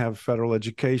though they have federal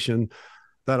education,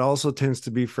 that also tends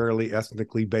to be fairly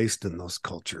ethnically based in those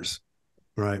cultures,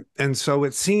 right? And so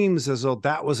it seems as though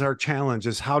that was our challenge,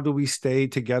 is how do we stay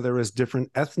together as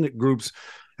different ethnic groups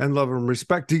and love and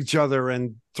respect each other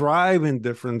and thrive in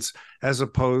difference, as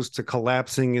opposed to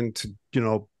collapsing into, you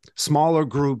know, smaller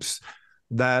groups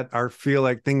that feel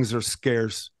like things are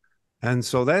scarce. And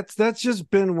so that's just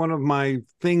been one of my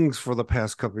things for the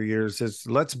past couple of years, is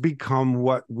let's become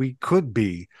what we could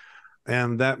be.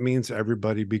 And that means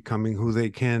everybody becoming who they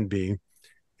can be.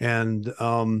 And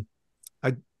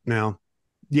now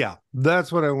Yeah,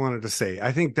 that's what I wanted to say.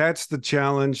 I think that's the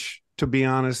challenge, to be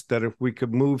honest, that if we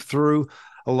could move through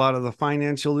a lot of the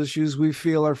financial issues we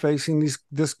feel are facing,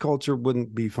 this culture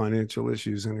wouldn't be financial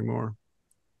issues anymore.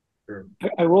 Sure.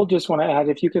 I will just want to add,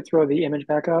 if you could throw the image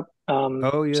back up,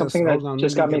 Oh, yes. something that Hold on.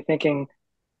 just got me thinking.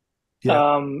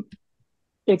 Yeah.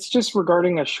 It's just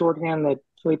regarding a shorthand that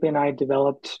Felipe and I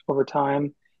developed over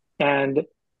time. And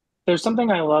there's something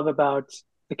I love about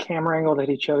the camera angle that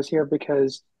he chose here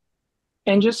because,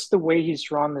 and just the way he's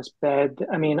drawn this bed.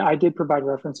 I mean, I did provide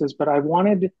references, but I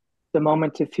wanted the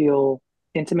moment to feel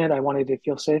intimate. I wanted to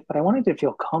feel safe, but I wanted to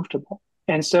feel comfortable.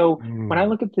 And so when I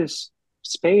look at this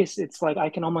space, it's like I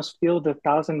can almost feel the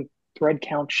 1,000 thread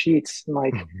count sheets and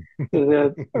like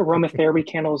the aromatherapy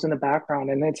candles in the background.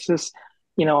 And it's just,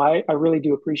 I really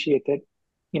do appreciate that,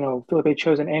 Felipe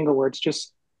chose an angle where it's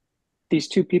just these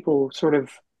two people sort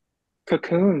of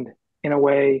cocooned in a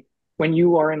way. When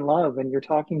you are in love and you're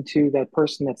talking to that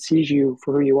person that sees you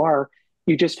for who you are,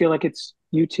 you just feel like it's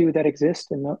you two that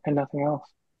exist and nothing else.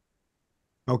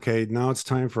 Okay, now it's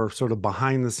time for sort of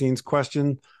behind the scenes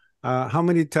question. How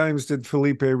many times did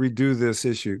Felipe redo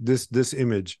this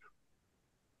image?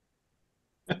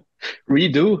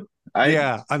 Redo?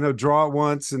 Yeah, I know. Draw it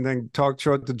once and then talk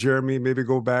short to Jeremy, maybe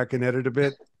go back and edit a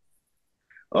bit.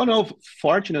 Oh no,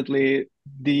 fortunately,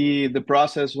 the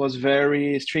process was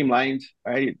very streamlined.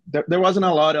 There wasn't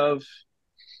a lot of.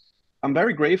 I'm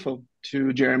very grateful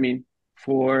to Jeremy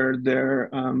for their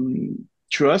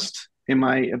trust in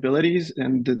my abilities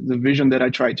and the vision that I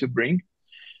tried to bring.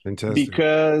 Fantastic.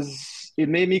 Because it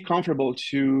made me comfortable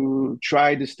to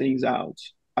try these things out.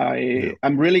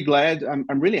 I'm really glad.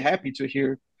 I'm really happy to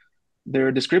hear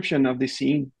their description of the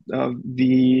scene, of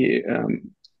the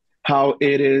how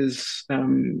it is,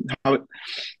 how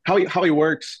it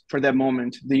works for that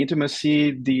moment, the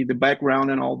intimacy, the background,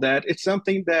 and all that. It's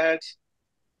something that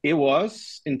it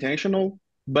was intentional,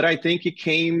 but I think it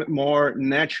came more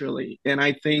naturally, and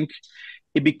I think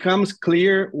it becomes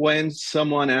clear when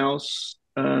someone else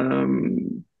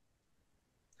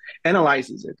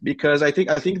analyzes it, because I think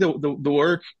the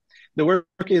work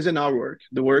isn't our work.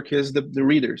 The work is the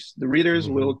readers. The readers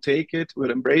will take it,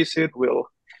 will embrace it, will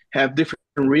have different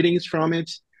readings from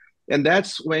it. And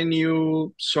that's when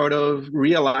you sort of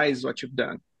realize what you've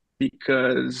done.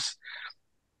 Because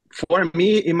for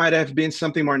me, it might have been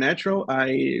something more natural.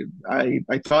 I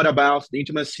thought about the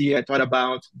intimacy. I thought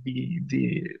about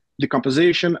the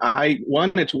composition. I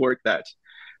wanted to work that.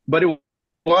 But it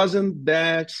wasn't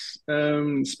that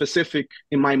specific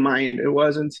in my mind. It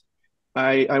wasn't,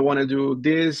 I want to do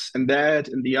this and that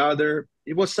and the other.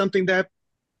 It was something that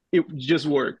it just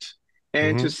worked.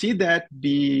 And to see that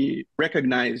be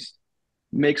recognized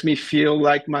makes me feel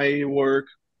like my work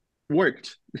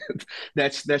worked.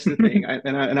 That's the thing.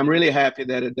 And I'm really happy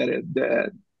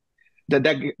that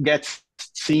gets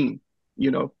seen,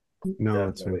 No, Definitely.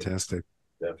 it's fantastic.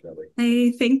 Definitely.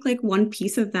 I think like one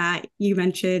piece of that you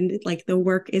mentioned, like the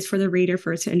work is for the reader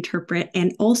first to interpret,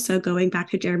 and also going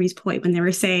back to Jeremy's point when they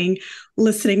were saying,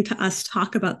 listening to us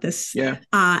talk about this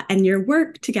and your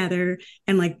work together,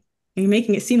 and like you're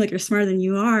making it seem like you're smarter than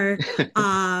you are,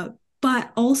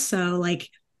 but also like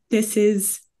this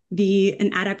is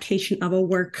an adaptation of a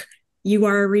work. You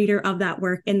are a reader of that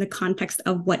work in the context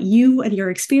of what you and your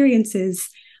experiences,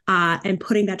 and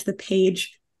putting that to the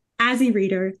page as a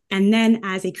reader, and then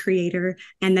as a creator,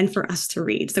 and then for us to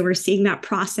read. So we're seeing that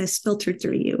process filtered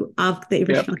through you of the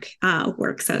original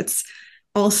work. So it's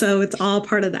all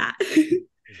part of that.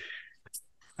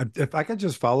 If I could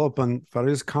just follow up on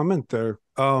Farhia's comment there,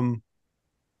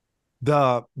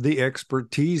 the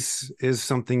expertise is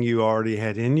something you already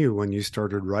had in you when you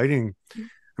started writing.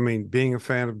 I mean, being a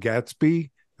fan of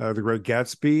Gatsby, the great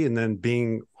Gatsby, and then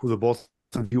being who the both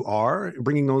of you are,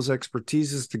 bringing those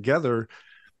expertises together,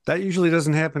 that usually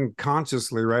doesn't happen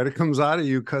consciously, right? It comes out of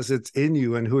you because it's in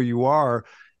you and who you are.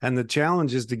 And the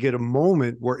challenge is to get a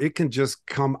moment where it can just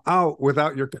come out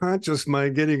without your conscious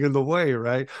mind getting in the way,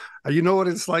 right? You know what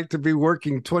it's like to be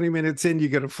working 20 minutes in, you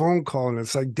get a phone call and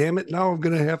it's like, damn it, now I'm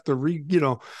going to have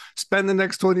to spend the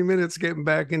next 20 minutes getting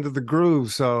back into the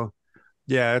groove. So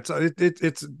yeah, it's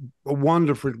a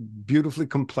wonderful, beautifully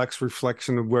complex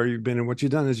reflection of where you've been and what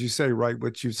you've done, as you say, right?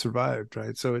 What you've survived,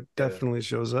 right? So it definitely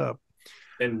shows up.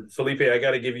 And Felipe, I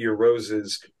got to give you your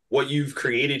roses. What you've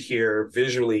created here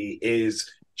visually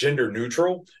is gender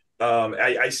neutral.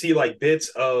 I see like bits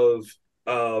of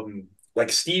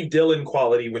like Steve Dillon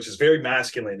quality, which is very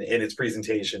masculine in its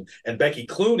presentation, and Becky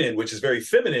Cloonan, which is very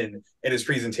feminine in its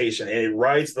presentation. And it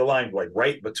rides the line like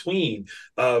right between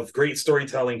of great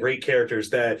storytelling, great characters,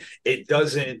 that it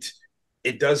doesn't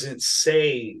it doesn't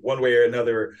say one way or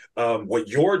another what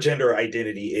your gender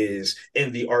identity is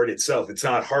in the art itself. It's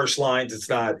not harsh lines. It's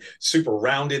not super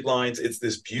rounded lines. It's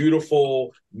this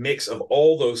beautiful mix of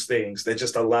all those things that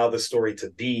just allow the story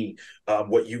to be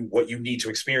what you need to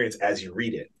experience as you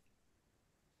read it.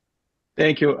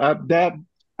 Thank you. That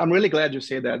I'm really glad you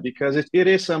say that, because it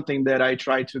is something that I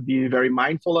try to be very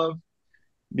mindful of,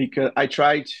 because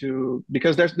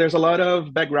there's a lot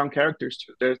of background characters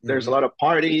too. There's a lot of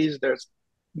parties.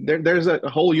 There's a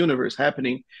whole universe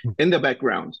happening in the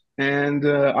background, and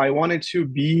I wanted to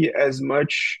be as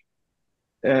much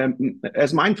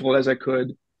as mindful as I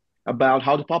could about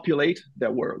how to populate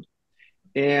that world.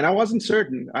 And I wasn't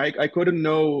certain. I couldn't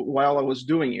know while I was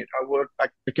doing it. I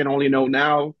can only know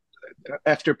now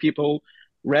after people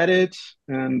read it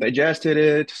and digested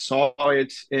it, saw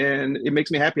it, and it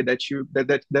makes me happy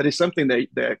that is something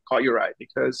that caught your eye,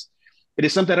 because it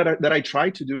is something that I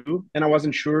tried to do, and I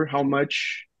wasn't sure how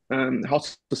much how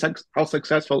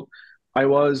successful I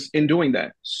was in doing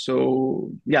that.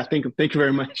 So yeah, thank you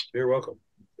very much. You're welcome.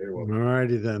 You're welcome. All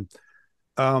righty then.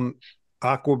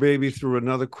 Aqua Baby threw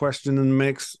another question in the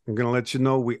mix. I'm going to let you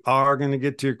know we are going to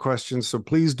get to your questions, so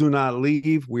please do not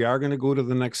leave. We are going to go to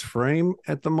the next frame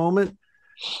at the moment.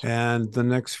 And the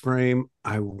next frame,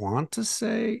 I want to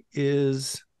say,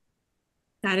 is...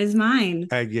 That is mine.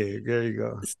 Yeah, there you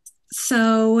go.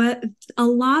 So a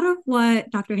lot of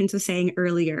what Dr. Hintz was saying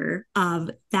earlier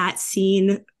of that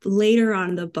scene later on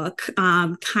in the book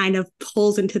kind of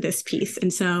pulls into this piece.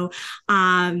 And so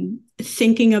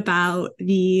thinking about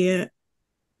the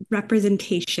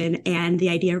representation and the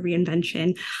idea of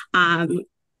reinvention,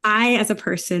 I, as a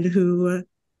person who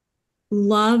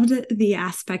loved the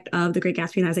aspect of The Great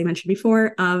Gatsby, and as I mentioned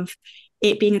before, of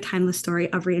it being a timeless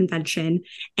story of reinvention.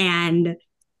 And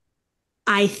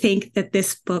I think that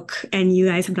this book, and you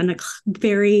guys have done a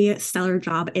very stellar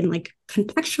job in like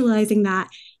contextualizing that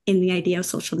in the idea of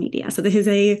social media. So this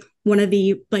is one of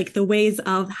the ways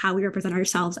of how we represent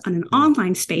ourselves on an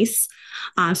online space.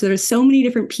 So there's so many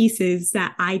different pieces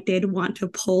that I did want to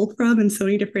pull from, and so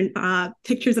many different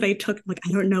pictures that I took. Like,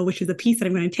 I don't know which is the piece that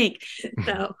I'm going to take.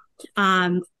 So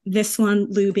this one,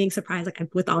 Lou being surprised, like,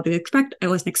 with all due respect, I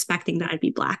wasn't expecting that I'd be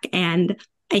Black. And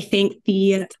I think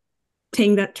the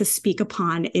thing that to speak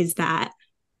upon is that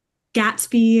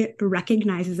Gatsby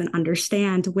recognizes and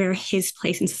understands where his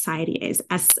place in society is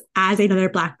as another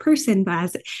Black person, but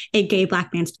as a gay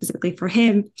Black man specifically. For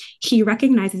him, he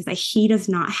recognizes that he does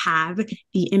not have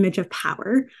the image of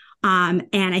power. And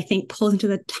I think pulls into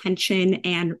the tension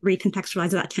and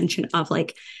recontextualizes that tension of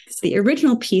like the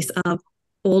original piece of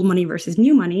old money versus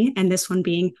new money, and this one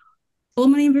being old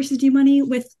money versus new money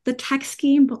with the tech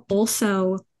scheme, but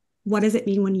also what does it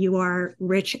mean when you are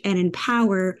rich and in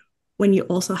power when you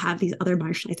also have these other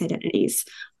marginalized identities?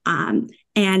 And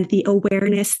the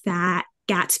awareness that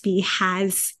Gatsby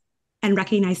has and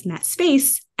recognized in that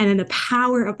space, and then the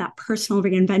power of that personal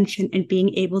reinvention and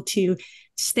being able to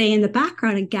stay in the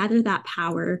background and gather that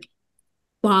power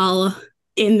while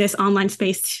in this online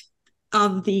space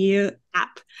of the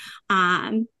app.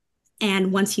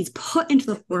 And once he's put into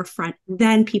the forefront,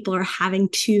 then people are having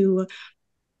to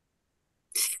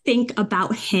think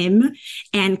about him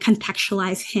and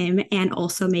contextualize him, and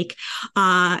also make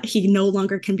he no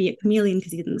longer can be a chameleon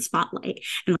because he's in the spotlight.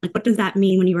 And like, what does that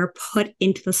mean when you are put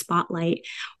into the spotlight,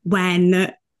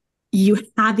 when you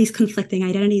have these conflicting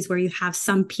identities where you have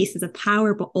some pieces of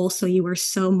power, but also you are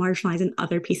so marginalized in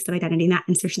other pieces of identity, and that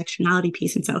intersectionality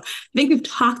piece. And so I think we've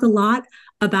talked a lot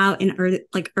about in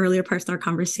earlier parts of our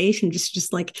conversation,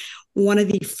 just like one of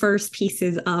the first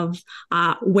pieces of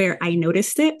where I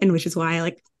noticed it, and which is why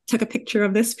I took a picture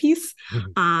of this piece.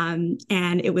 And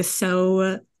it was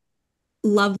so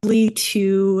lovely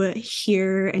to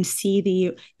hear and see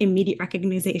the immediate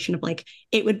recognition of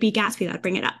it would be Gatsby that would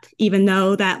bring it up, even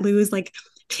though that Lou's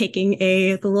taking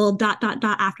the little ...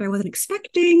 after I wasn't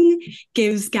expecting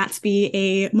gives Gatsby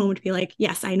a moment to be like,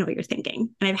 yes, I know what you're thinking.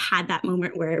 And I've had that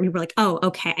moment where we were like, oh,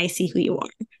 okay, I see who you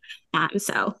are.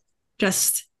 So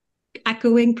just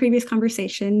echoing previous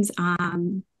conversations.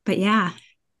 But yeah.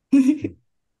 Thank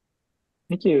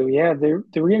you. Yeah, the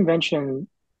reinvention,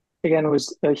 again,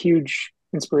 was a huge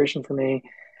inspiration for me.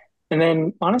 And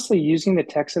then honestly, using the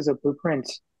text as a blueprint,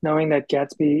 knowing that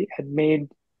Gatsby had made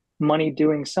money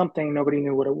doing something, nobody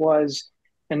knew what it was.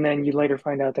 And then you later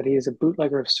find out that he is a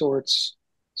bootlegger of sorts.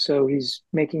 So he's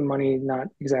making money not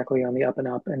exactly on the up and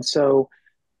up. And so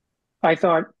I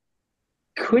thought,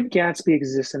 could Gatsby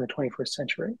exist in the 21st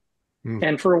century?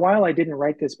 And for a while, I didn't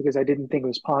write this because I didn't think it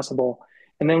was possible.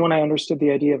 And then when I understood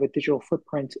the idea of a digital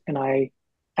footprint, and I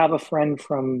have a friend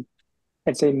from,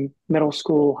 I'd say, middle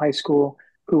school, high school,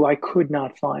 who I could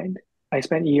not find. I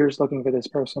spent years looking for this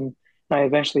person. And I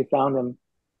eventually found him,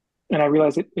 and I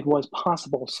realized it was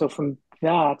possible. So from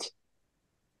that,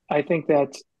 I think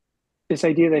that this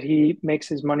idea that he makes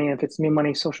his money, and if it's new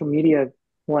money, social media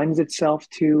lends itself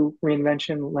to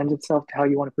reinvention, lends itself to how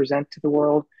you want to present to the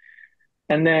world.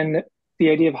 And then the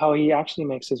idea of how he actually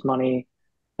makes his money.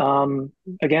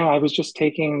 Again, I was just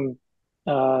taking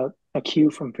a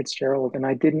cue from Fitzgerald, and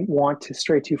I didn't want to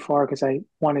stray too far because I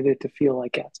wanted it to feel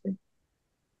like Gatsby.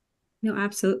 No,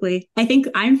 absolutely. I think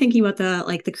I'm thinking about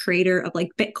the creator of like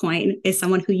Bitcoin is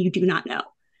someone who you do not know.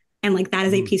 And like that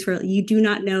is a piece where you do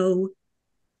not know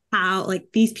how like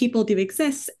these people do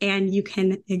exist, and you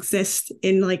can exist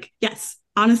in like, yes,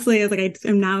 honestly,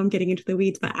 I'm getting into the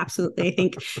weeds, but absolutely, I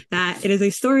think that it is a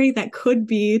story that could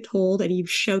be told, and you've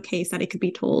showcased that it could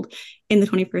be told in the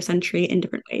 21st century in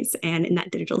different ways and in that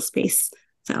digital space.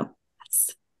 So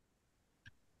that's.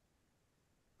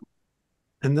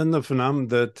 And then the phenomenon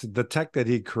that the tech that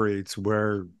he creates,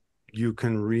 where you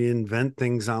can reinvent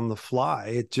things on the fly,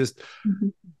 it just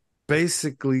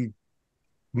basically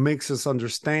makes us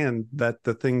understand that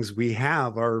the things we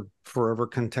have are forever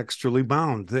contextually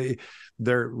bound.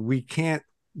 They're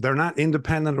not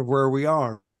independent of where we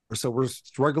are. So we're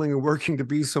struggling and working to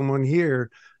be someone here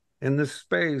in this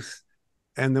space.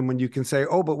 And then when you can say,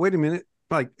 oh, but wait a minute,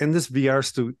 like, and this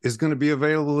VR is going to be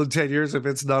available in 10 years if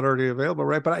it's not already available,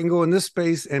 right? But I can go in this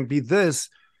space and be this.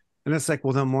 And it's like,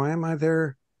 well, then why am I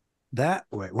there that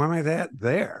way? Why am I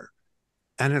there?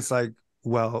 And it's like,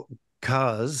 well,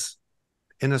 because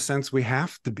in a sense, we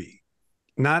have to be.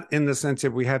 Not in the sense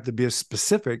that we have to be as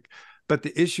specific, but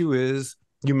the issue is,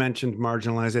 you mentioned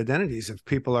marginalized identities. If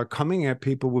people are coming at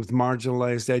people with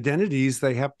marginalized identities,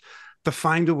 they have to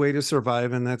find a way to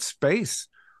survive in that space.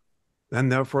 And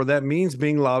therefore, that means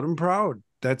being loud and proud.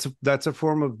 That's a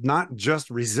form of not just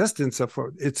resistance.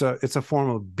 It's a form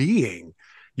of being.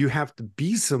 You have to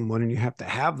be someone, and you have to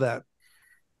have that.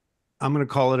 I'm going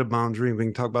to call it a boundary. We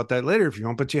can talk about that later if you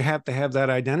want, but you have to have that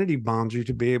identity boundary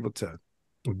to be able to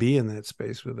be in that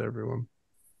space with everyone.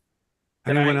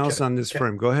 Anyone else on this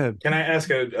frame? Go ahead. Can I ask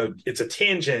it's a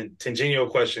tangential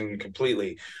question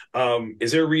completely.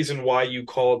 Is there a reason why you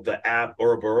called the app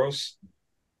Ouroboros?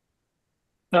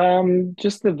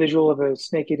 Just the visual of a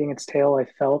snake eating its tail, I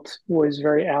felt was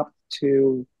very apt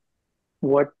to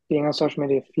what being on social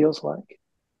media feels like.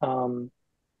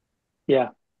 Yeah.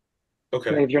 Okay.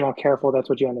 And if you're not careful, that's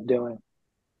what you end up doing.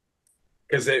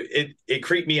 Because it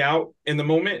creeped me out in the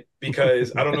moment,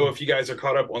 because I don't know if you guys are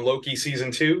caught up on Loki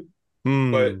season 2,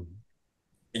 but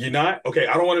you're not? Okay,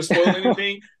 I don't want to spoil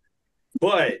anything,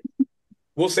 but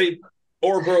we'll say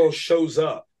Ouroboros shows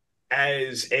up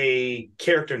as a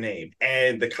character name,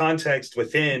 and the context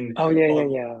within. Oh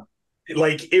yeah.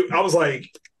 Like I was like,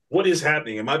 what is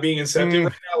happening? Am I being incepted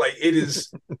right now? Like it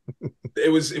is.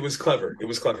 It was clever. It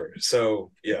was clever.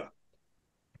 So yeah.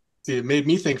 See, it made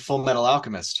me think Full Metal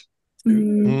Alchemist,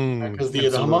 because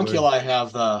the homunculi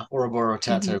have the Ouroboros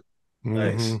tattoo.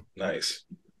 Nice.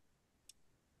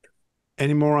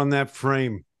 Any more on that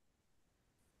frame?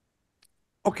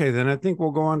 Okay, then I think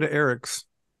we'll go on to Eric's.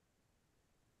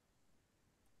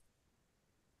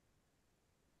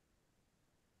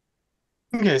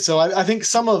 Okay, so I think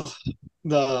some of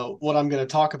what I'm going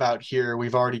to talk about here,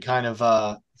 we've already kind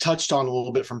of touched on a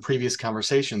little bit from previous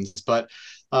conversations, but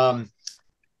I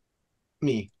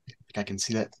think I can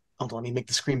see that. Hold on, let me make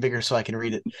the screen bigger so I can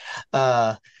read it.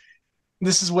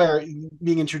 This is where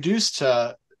being introduced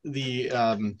to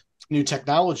the new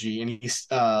technology, and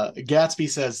Gatsby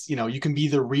says, you can be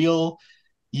the real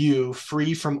you,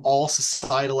 free from all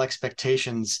societal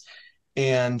expectations,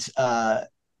 and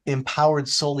empowered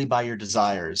solely by your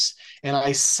desires. And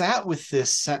I sat with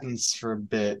this sentence for a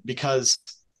bit, because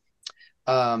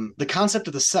the concept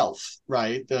of the self,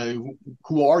 right?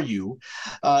 Who are you,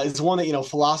 is one that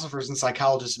philosophers and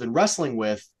psychologists have been wrestling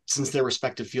with since their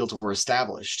respective fields were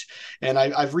established. And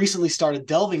I've recently started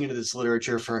delving into this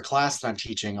literature for a class that I'm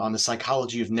teaching on the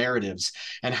psychology of narratives,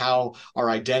 and how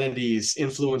our identities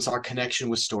influence our connection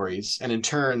with stories, and in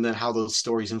turn, then how those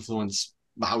stories influence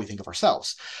how we think of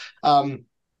ourselves.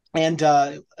 And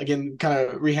again, kind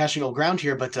of rehashing old ground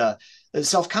here, but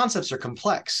self-concepts are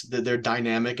complex. They're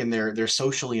dynamic, and they're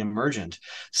socially emergent.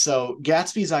 So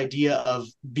Gatsby's idea of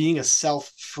being a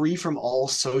self free from all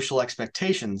social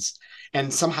expectations,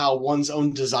 and somehow one's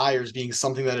own desires being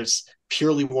something that is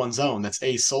purely one's own, that's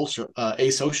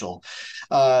asocial,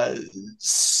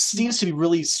 seems to be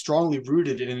really strongly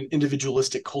rooted in an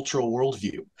individualistic cultural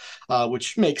worldview,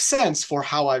 which makes sense for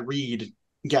how I read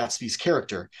Gatsby's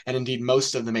character, and indeed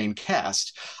most of the main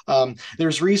cast.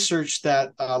 There's research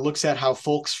that looks at how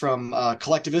folks from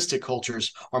collectivistic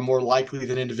cultures are more likely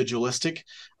than individualistic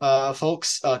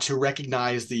folks to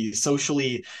recognize the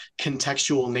socially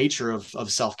contextual nature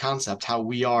of self-concept, how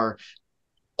we are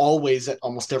always at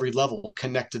almost every level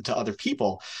connected to other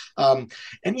people. And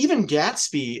even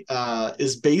Gatsby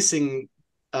is basing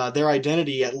their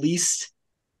identity, at least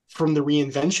from the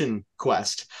reinvention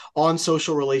quest, on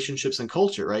social relationships and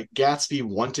culture, right? Gatsby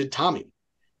wanted Tommy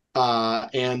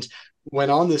and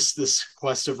went on this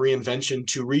quest of reinvention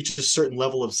to reach a certain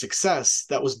level of success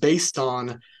that was based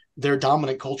on their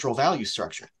dominant cultural value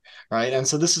structure, right? And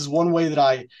so this is one way that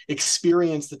I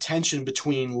experience the tension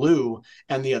between Lou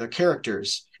and the other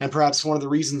characters, and perhaps one of the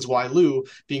reasons why Lou,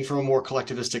 being from a more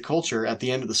collectivistic culture, at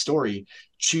the end of the story,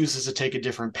 chooses to take a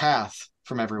different path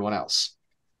from everyone else.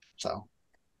 So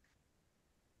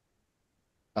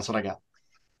that's what I got.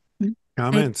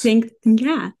 Comments? I think,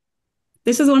 yeah.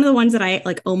 This is one of the ones that I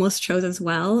like almost chose as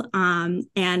well.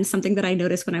 And something that I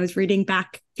noticed when I was reading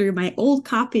back through my old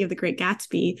copy of The Great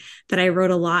Gatsby that I wrote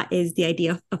a lot is the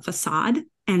idea of facade.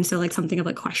 And so like something of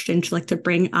a question to like to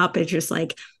bring up is just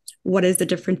like, what is the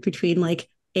difference between like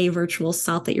a virtual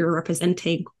self that you're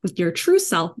representing with your true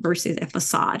self versus a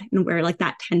facade, and where like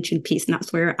that tension piece. And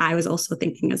that's where I was also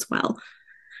thinking as well.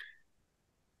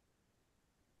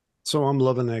 So I'm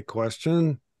loving that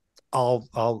question.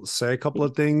 I'll say a couple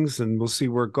of things and we'll see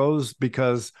where it goes,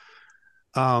 because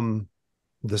the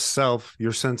self,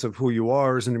 your sense of who you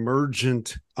are, is an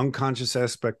emergent unconscious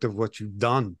aspect of what you've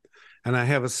done. And I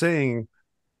have a saying,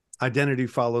 identity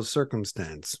follows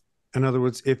circumstance. In other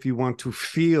words, if you want to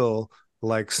feel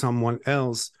like someone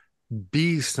else,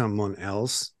 be someone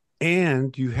else,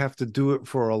 and you have to do it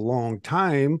for a long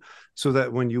time so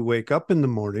that when you wake up in the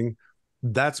morning,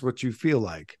 that's what you feel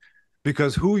like.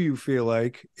 Because who you feel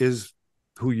like is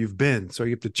who you've been. So you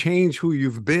have to change who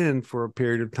you've been for a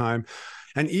period of time.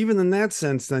 And even in that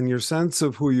sense, then your sense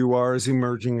of who you are is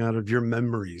emerging out of your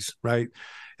memories, right?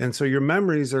 And so your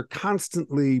memories are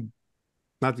constantly,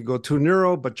 not to go too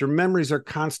neuro, but your memories are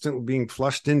constantly being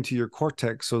flushed into your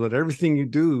cortex so that everything you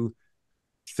do,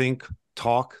 think,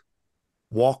 talk,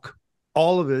 walk,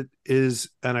 all of it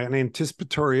is an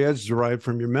anticipatory edge derived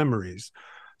from your memories.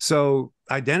 So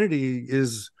identity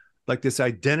is like this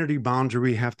identity boundary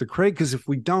we have to create, because if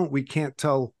we don't, we can't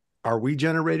tell, are we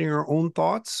generating our own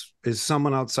thoughts? Is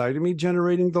someone outside of me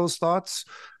generating those thoughts?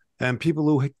 And people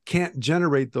who can't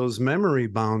generate those memory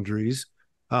boundaries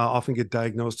often get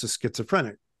diagnosed as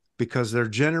schizophrenic, because they're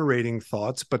generating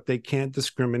thoughts, but they can't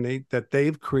discriminate that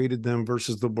they've created them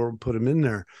versus the world put them in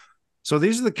there. So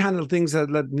these are the kind of things that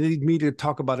lead me to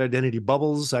talk about identity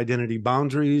bubbles, identity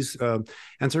boundaries.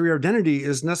 And so your identity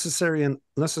is necessary, and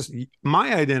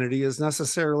my identity is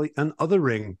necessarily an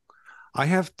othering. I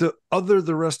have to other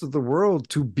the rest of the world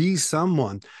to be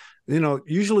someone. You know,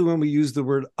 usually when we use the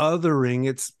word othering,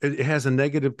 it has a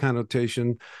negative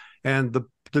connotation. And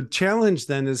the challenge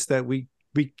then is that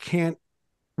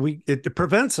it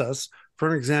prevents us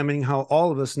from examining how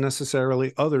all of us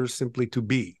necessarily others simply to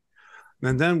be.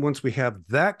 And then once we have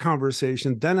that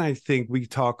conversation, then I think we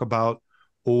talk about,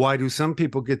 well, why do some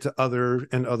people get to other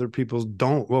and other people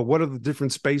don't? Well, what are the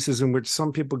different spaces in which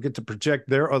some people get to project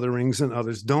their otherings and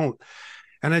others don't?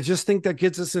 And I just think that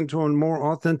gets us into a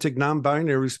more authentic,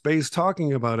 non-binary space,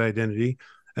 talking about identity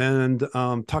and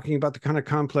talking about the kind of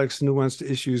complex, nuanced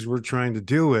issues we're trying to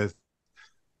deal with.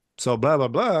 So blah, blah,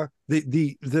 blah.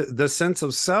 The sense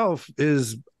of self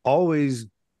is always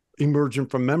emergent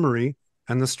from memory.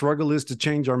 And the struggle is to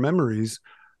change our memories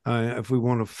if we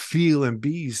want to feel and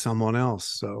be someone else.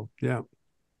 So, yeah.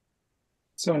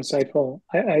 So insightful.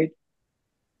 I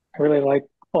really like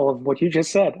all of what you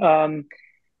just said.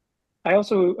 I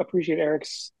also appreciate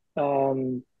Eric's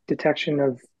detection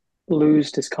of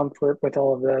Lou's discomfort with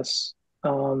all of this,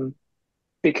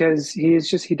 because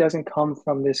he doesn't come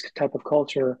from this type of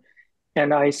culture.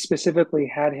 And I specifically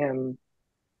had him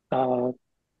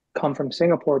come from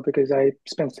Singapore because I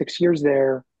spent 6 years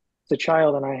there as a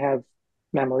child, and I have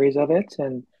memories of it.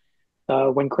 And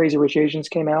when Crazy Rich Asians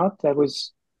came out, that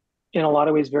was in a lot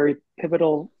of ways very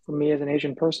pivotal for me as an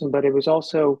Asian person, but it was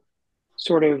also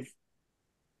sort of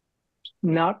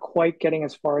not quite getting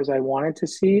as far as I wanted to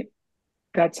see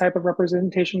that type of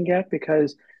representation get,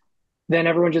 because then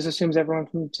everyone just assumes everyone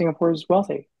from Singapore is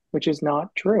wealthy, which is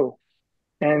not true.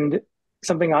 And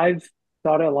something I've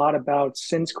thought a lot about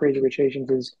since Crazy Rich Asians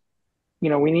is,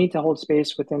 we need to hold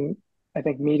space within, I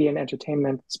think, media and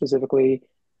entertainment specifically,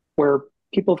 where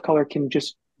people of color can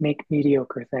just make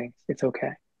mediocre things. It's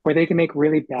okay. Where they can make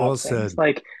really bad things.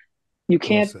 Like, you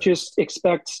can't just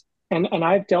expect, and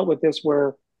I've dealt with this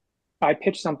where I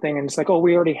pitch something and it's like, oh,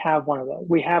 we already have one of those.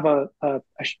 We have a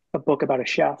book about a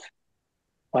chef.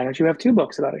 Why don't you have two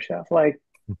books about a chef? Like,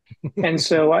 and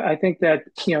so I think that,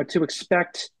 to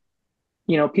expect,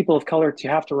 people of color to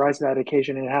have to rise to that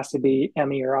occasion and it has to be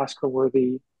Emmy or Oscar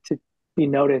worthy to be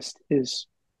noticed is,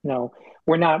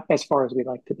 we're not as far as we'd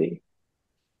like to be.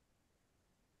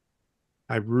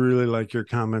 I really like your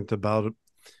comment about it.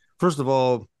 First of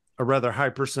all, a rather high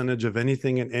percentage of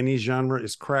anything in any genre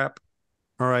is crap.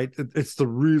 All right. It's the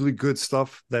really good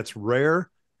stuff that's rare.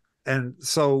 And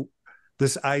so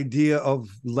this idea of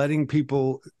letting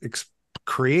people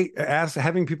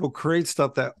having people create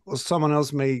stuff that someone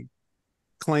else may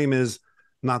claim is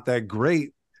not that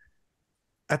great,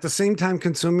 at the same time,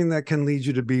 consuming that can lead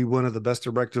you to be one of the best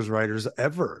directors, writers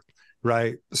ever.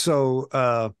 Right.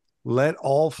 So let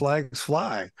all flags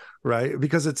fly. Right.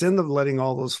 Because it's in the letting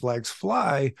all those flags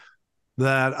fly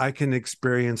that I can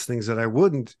experience things that I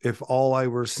wouldn't if all I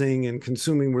were seeing and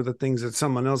consuming were the things that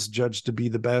someone else judged to be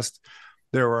the best.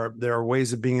 There are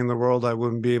ways of being in the world I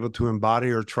wouldn't be able to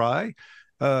embody or try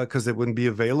because it wouldn't be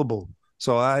available.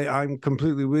 So I'm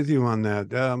completely with you on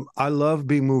that. I love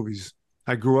B movies.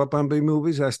 I grew up on B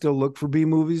movies. I still look for B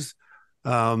movies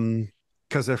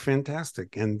because they're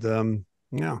fantastic. And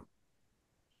yeah.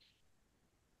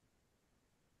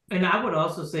 And I would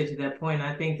also say to that point,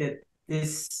 I think that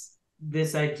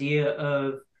this idea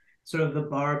of sort of the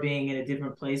bar being in a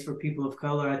different place for people of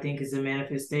color, I think is a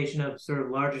manifestation of sort of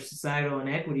larger societal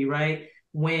inequity, right?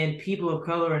 When people of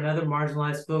color and other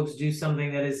marginalized folks do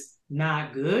something that is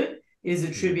not good, is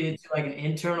attributed to like an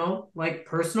internal, like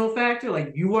personal factor,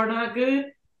 like you are not good,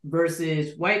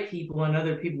 versus white people and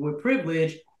other people with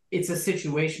privilege, it's a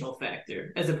situational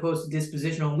factor as opposed to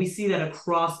dispositional. And we see that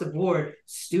across the board,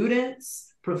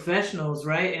 students, professionals,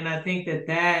 right? And I think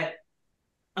that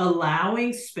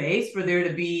allowing space for there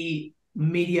to be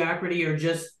mediocrity or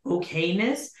just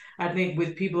okayness, I think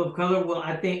with people of color, well,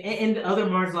 I think, and other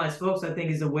marginalized folks, I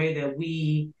think is a way that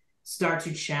we start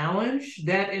to challenge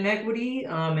that inequity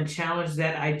and challenge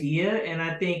that idea. And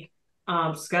I think,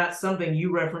 Scott, something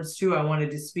you referenced too, I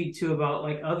wanted to speak to about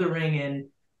like othering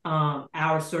and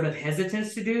our sort of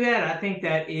hesitance to do that. I think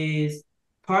that is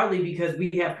partly because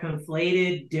we have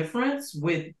conflated difference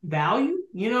with value.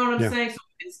 You know what I'm saying? So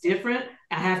it's different.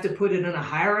 I have to put it in a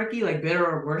hierarchy, like better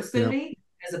or worse than me,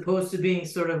 as opposed to being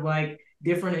sort of like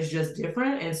different is just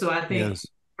different. And so I think,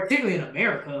 particularly in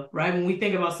America, right, when we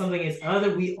think about something as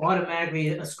other, we automatically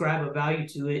ascribe a value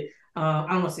to it. I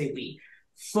don't want to say we.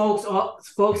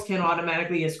 Folks can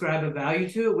automatically ascribe a value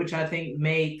to it, which I think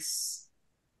makes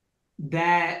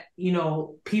that,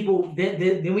 people,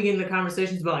 then we get into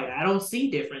conversations about like, I don't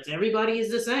see difference. Everybody is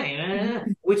the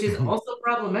same, which is also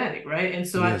problematic, right? And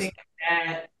so I think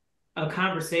that a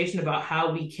conversation about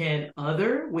how we can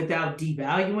other without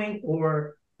devaluing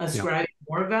or ascribing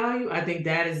more value, I think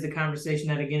that is the conversation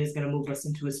that, again, is going to move us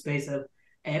into a space of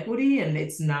equity. And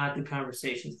it's not the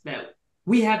conversations that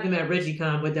we have them at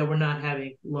ReggieCon, but that we're not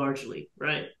having largely,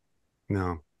 right?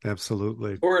 No,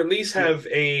 absolutely. Or at least have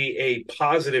a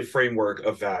positive framework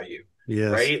of value.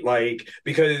 Yes. Right? Like,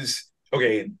 because,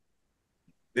 okay,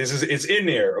 it's in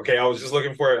there. Okay, I was just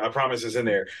looking for it. I promise it's in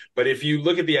there. But if you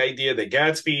look at the idea that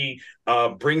Gatsby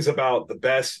brings about the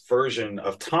best version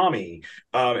of Tommy,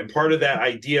 and part of that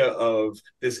idea of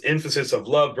this emphasis of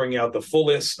love, bringing out the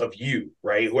fullest of you,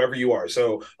 right? Whoever you are.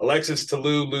 So Alexis to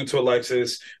Lou, Lou to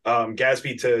Alexis,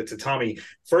 Gatsby to Tommy.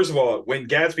 First of all, when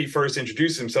Gatsby first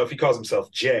introduced himself, he calls himself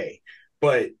Jay,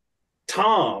 but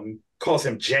Tom calls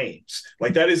him James.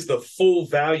 Like, that is the full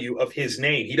value of his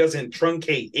name. He doesn't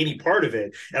truncate any part of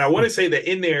it. And I want to say that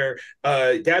in there,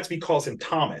 Gatsby calls him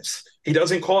Thomas. He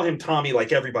doesn't call him Tommy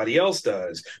like everybody else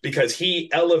does, because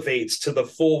he elevates to the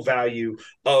full value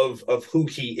of who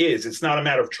he is. It's not a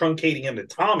matter of truncating him to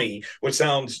Tommy, which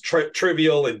sounds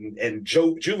trivial and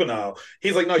juvenile.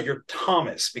 He's like, no, you're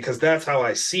Thomas, because that's how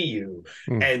I see you.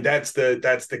 And that's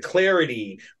the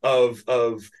clarity of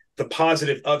the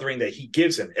positive othering that he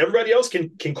gives him. Everybody else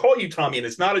can call you Tommy, and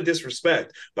it's not a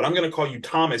disrespect, but I'm going to call you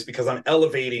Thomas because I'm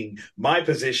elevating my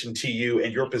position to you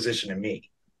and your position to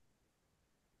me.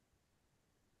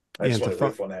 I just want to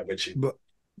riff on that with you.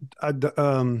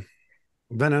 But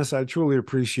Vanessa, I truly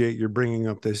appreciate your bringing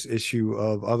up this issue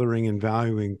of othering and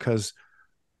valuing, because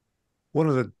one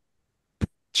of the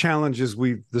challenges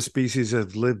the species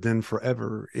have lived in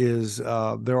forever is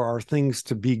there are things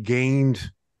to be gained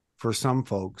for some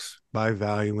folks by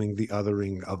valuing the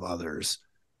othering of others.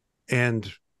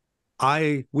 And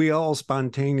we all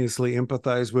spontaneously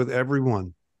empathize with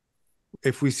everyone.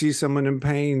 If we see someone in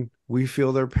pain, we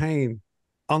feel their pain,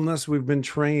 unless we've been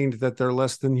trained that they're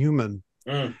less than human.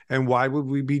 And why would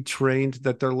we be trained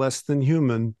that they're less than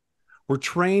human We're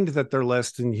trained that they're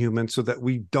less than human so that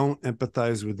we don't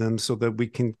empathize with them, so that we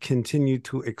can continue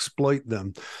to exploit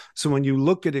them. So when you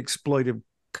look at exploitive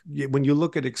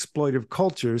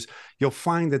cultures, you'll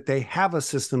find that they have a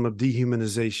system of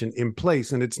dehumanization in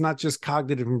place. And it's not just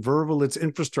cognitive and verbal, it's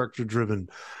infrastructure driven.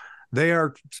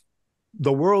 The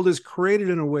world is created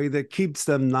in a way that keeps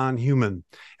them non-human.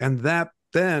 And that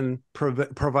then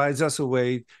provides us a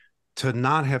way to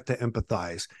not have to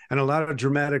empathize. And a lot of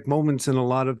dramatic moments and a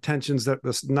lot of tensions that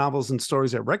the novels and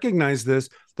stories that recognize this,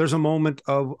 there's a moment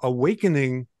of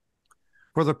awakening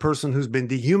for the person who's been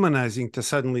dehumanizing to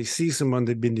suddenly see someone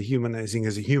they've been dehumanizing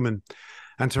as a human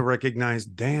and to recognize,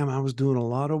 damn, I was doing a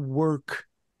lot of work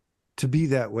to be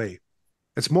that way.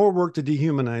 It's more work to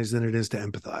dehumanize than it is to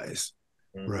empathize.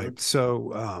 Mm-hmm. Right.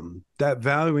 So that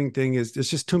valuing thing it's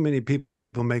just too many people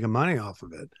making money off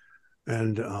of it.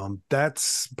 And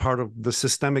that's part of the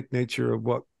systemic nature of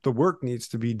what the work needs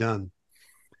to be done.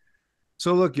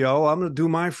 So look, y'all, I'm going to do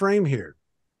my frame here.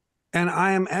 And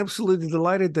I am absolutely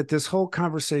delighted that this whole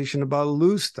conversation about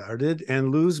Lou started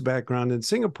and Lou's background in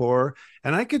Singapore.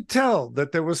 And I could tell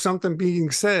that there was something being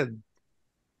said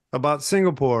about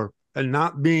Singapore and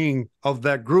not being of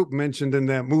that group mentioned in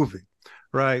that movie.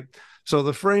 Right. So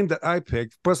the frame that I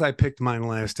picked, plus I picked mine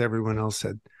last. Everyone else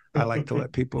said, I like to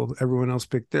let everyone else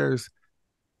pick theirs.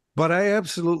 But I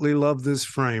absolutely love this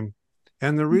frame.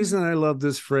 And the reason I love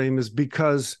this frame is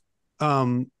because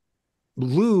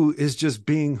Lou is just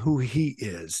being who he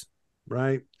is,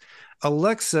 right?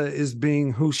 Alexa is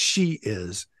being who she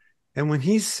is. And when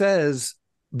he says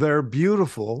they're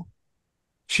beautiful,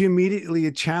 she immediately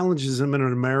challenges him in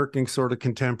an American sort of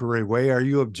contemporary way. Are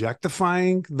you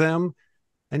objectifying them?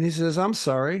 And he says, I'm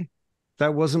sorry.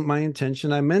 That wasn't my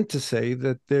intention. I meant to say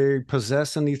that they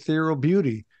possess an ethereal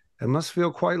beauty. It must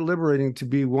feel quite liberating to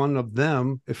be one of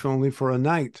them, if only for a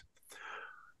night.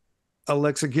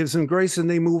 Alexa gives him grace and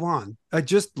they move on. I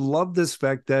just love this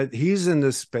fact that he's in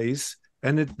this space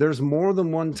and there's more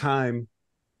than one time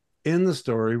in the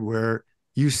story where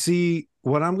you see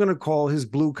what I'm going to call his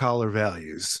blue collar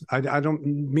values. I don't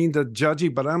mean to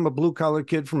judgy, but I'm a blue collar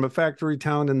kid from a factory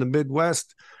town in the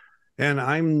Midwest. And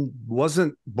I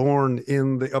wasn't born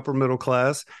in the upper middle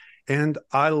class. And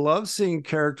I love seeing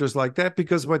characters like that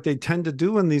because what they tend to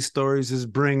do in these stories is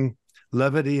bring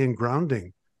levity and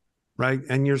grounding, right?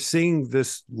 And you're seeing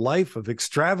this life of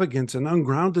extravagance and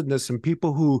ungroundedness and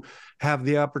people who have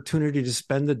the opportunity to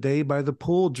spend the day by the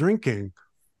pool drinking,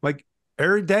 like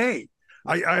every day.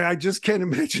 I just can't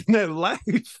imagine that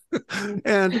life.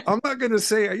 And I'm not going to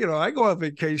say, I go on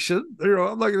vacation,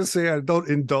 I'm not going to say I don't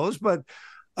indulge, but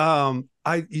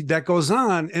that goes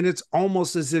on, and it's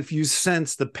almost as if you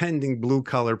sense the pending blue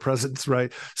collar presence,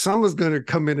 right? Someone's going to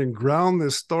come in and ground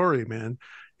this story, man.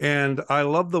 And I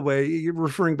love the way you're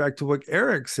referring back to what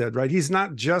Eric said, right? He's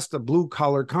not just a blue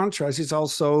collar contrast. He's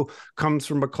also comes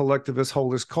from a collectivist,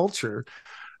 holist culture.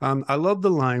 I love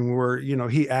the line where,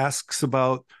 he asks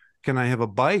about, can I have a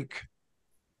bike?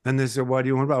 And they say, why do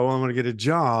you want a bike? Well, I want to get a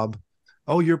job.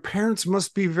 Oh, your parents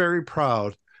must be very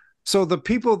proud. So the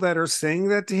people that are saying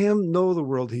that to him know the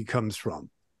world he comes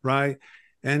from, right?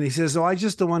 And he says, I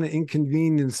just don't want to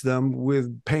inconvenience them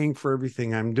with paying for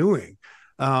everything I'm doing.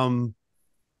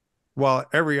 While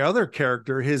every other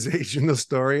character his age in the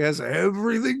story has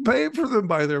everything paid for them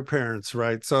by their parents,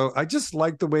 right? So I just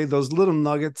like the way those little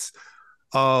nuggets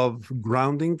of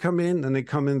grounding come in, and they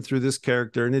come in through this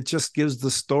character, and it just gives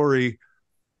the story,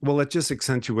 it just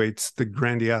accentuates the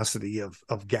grandiosity of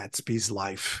Gatsby's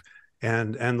life.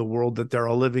 And the world that they're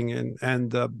all living in.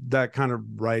 And that kind of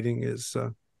writing is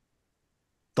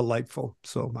delightful.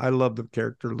 So I love the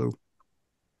character, Lou.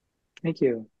 Thank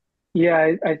you.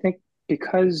 Yeah, I think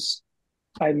because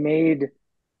I made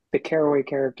the Caraway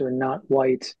character not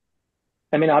white,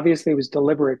 I mean, obviously it was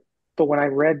deliberate, but when I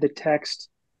read the text,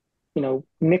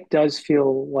 Nick does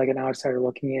feel like an outsider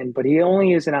looking in, but he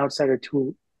only is an outsider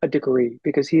to a degree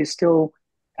because he still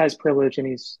has privilege and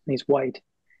he's white.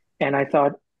 And I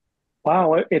thought,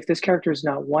 wow, if this character is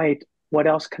not white, what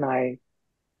else can I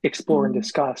explore and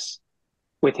discuss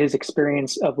with his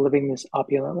experience of living this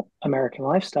opulent American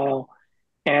lifestyle?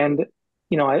 And,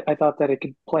 I thought that it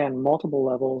could play on multiple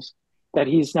levels, that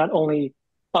he's not only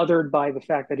othered by the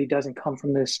fact that he doesn't come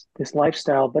from this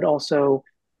lifestyle, but also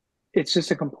it's just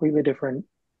a completely different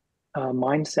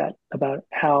mindset about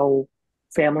how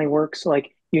family works.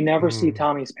 Like, you never see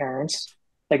Tommy's parents.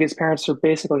 Like, his parents are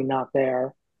basically not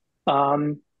there.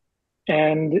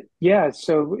 And yeah,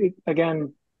 so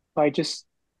again, by just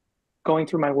going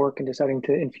through my work and deciding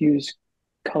to infuse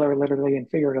color literally and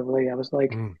figuratively, I was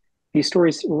like, these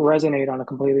stories resonate on a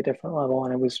completely different level,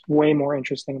 and it was way more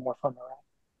interesting and more fun to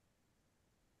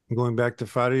Going back to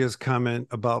Farhia's comment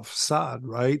about facade,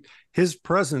 right? His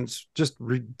presence just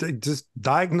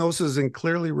diagnoses and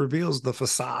clearly reveals the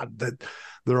facade that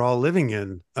they're all living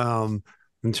in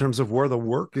terms of where the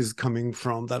work is coming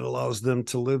from that allows them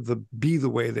to be the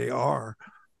way they are.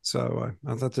 So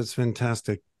I thought that's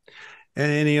fantastic. And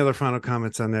any other final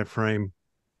comments on that frame?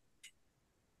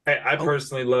 I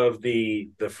personally love the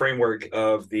framework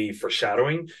of the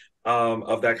foreshadowing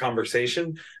of that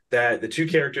conversation, that the two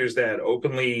characters that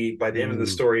openly by the end of the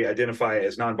story identify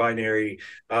as non-binary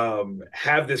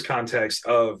have this context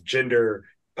of gender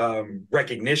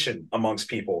recognition amongst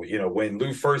people. You know, when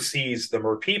Lou first sees the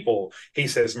mer people, he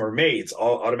says mermaids,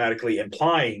 all automatically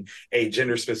implying a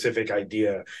gender specific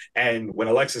idea. And when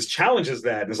Alexis challenges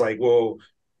that and is like, well,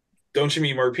 don't you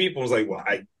mean mer people? It's like, well,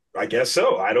 I guess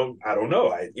so. I don't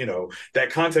know. That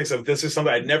context of this is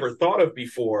something I'd never thought of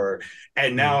before,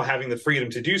 and now having the freedom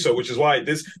to do so, which is why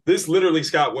this literally,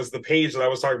 Scott, was the page that I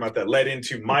was talking about that led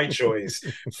into my choice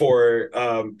for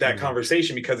that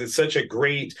conversation, because it's such a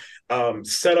great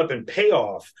setup and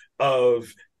payoff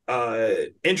of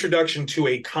introduction to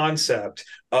a concept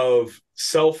of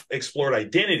self-explored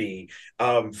identity,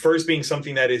 first being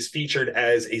something that is featured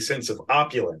as a sense of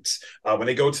opulence. When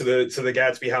they go to the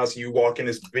Gatsby house, you walk in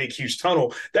this big, huge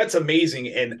tunnel. That's amazing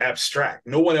and abstract.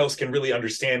 No one else can really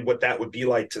understand what that would be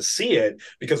like to see it,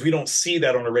 because we don't see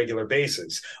that on a regular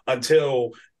basis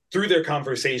until through their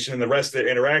conversation and the rest of their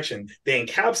interaction, they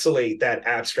encapsulate that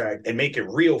abstract and make it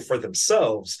real for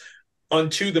themselves,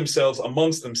 unto themselves,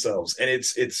 amongst themselves. And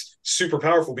it's super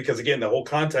powerful, because again, the whole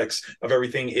context of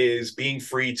everything is being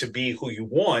free to be who you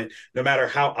want, no matter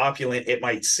how opulent it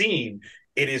might seem.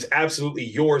 It is absolutely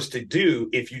yours to do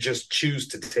if you just choose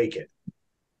to take it.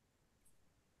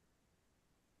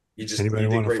 Anybody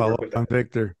want to follow up on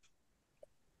Victor?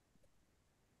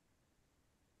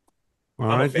 All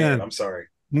right, then. I'm sorry.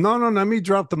 No, let me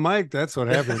drop the mic. That's what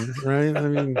happened, right? I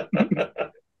mean,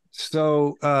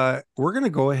 so we're going to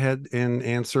go ahead and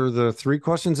answer the 3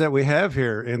 questions that we have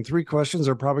here. And 3 questions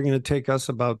are probably going to take us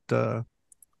about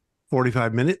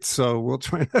 45 minutes. So we'll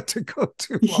try not to go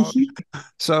too long.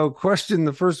 So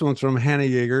the first one's from Hannah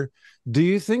Yeager. Do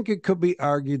you think it could be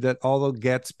argued that although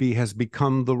Gatsby has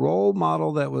become the role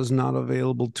model that was not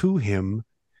available to him,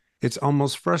 it's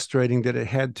almost frustrating that it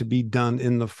had to be done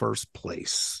in the first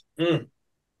place?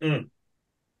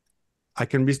 I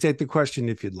can restate the question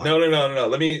if you'd like. No.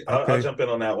 Let me, okay. I'll jump in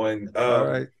on that one. All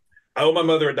right. I owe my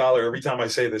mother $1 every time I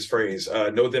say this phrase,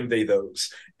 know them, they, those.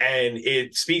 And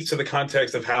it speaks to the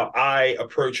context of how I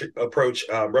approach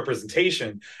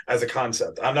representation as a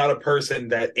concept. I'm not a person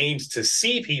that aims to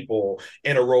see people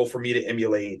in a role for me to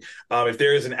emulate. If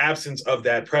there is an absence of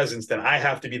that presence, then I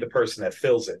have to be the person that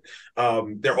fills it.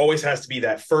 There always has to be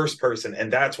that first person.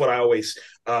 And that's what I always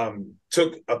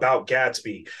took about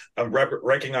Gatsby,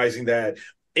 recognizing that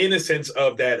in a sense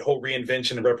of that whole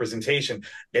reinvention and representation,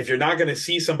 if you're not going to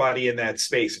see somebody in that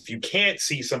space, if you can't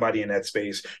see somebody in that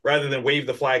space, rather than wave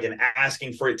the flag and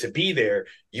asking for it to be there,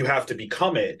 you have to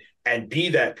become it and be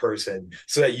that person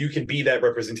so that you can be that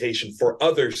representation for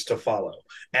others to follow.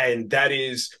 And that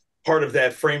is part of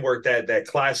that framework, that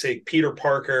classic Peter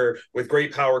Parker, with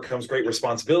great power comes great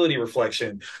responsibility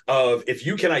reflection of, if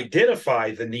you can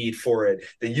identify the need for it,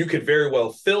 then you could very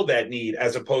well fill that need,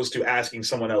 as opposed to asking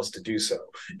someone else to do so.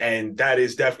 And that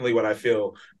is definitely what I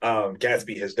feel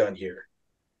Gatsby has done here.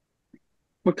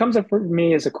 What comes up for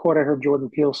me is a quote I heard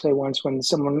Jordan Peele say once when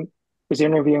someone was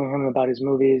interviewing him about his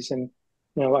movies. And,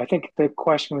 I think the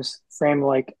question was framed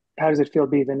like, how does it feel to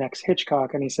be the next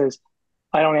Hitchcock? And he says,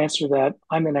 I don't answer that.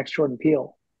 I'm the next Jordan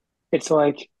Peele. It's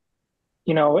like,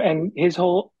 and his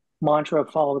whole mantra of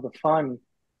follow the fun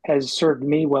has served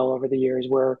me well over the years,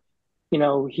 where,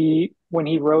 when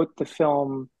he wrote the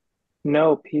film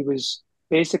Nope, he was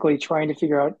basically trying to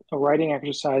figure out a writing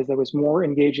exercise that was more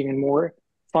engaging and more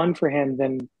fun for him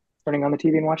than turning on the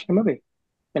TV and watching a movie.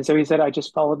 And so he said, I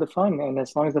just followed the fun. And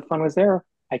as long as the fun was there,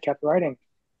 I kept writing.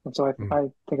 And so I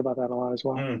think about that a lot as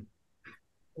well.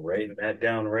 Writing that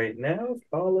down right now.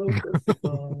 Follow the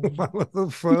fun. Follow the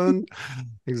fun.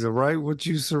 He's a right what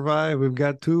you survive. We've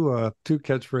got two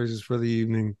catchphrases for the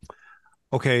evening.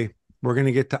 Okay, we're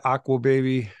gonna get to Aqua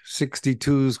Baby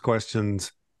 62's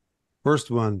questions.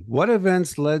 First one: what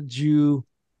events led you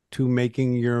to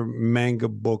making your manga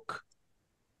book?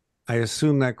 I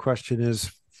assume that question is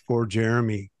for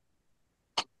Jeremy.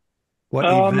 What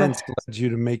events led you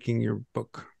to making your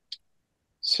book?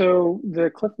 So the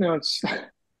Cliff Notes.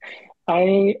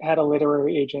 I had a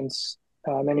literary agent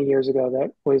many years ago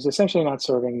that was essentially not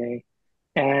serving me.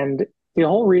 And the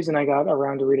whole reason I got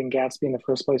around to reading Gatsby in the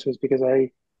first place was because I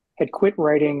had quit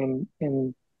writing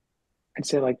in I'd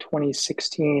say like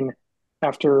 2016.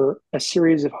 after a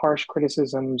series of harsh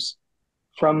criticisms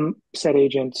from said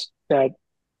agents that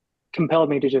compelled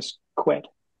me to just quit.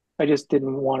 I just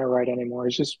didn't want to write anymore.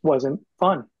 It just wasn't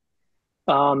fun.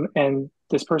 And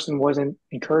this person wasn't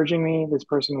encouraging me. This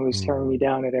person was tearing me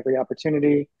down at every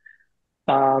opportunity.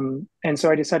 And so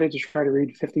I decided to try to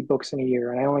read 50 books in a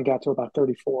year, and I only got to about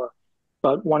 34.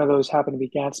 But one of those happened to be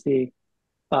Gatsby.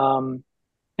 And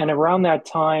around that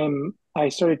time, I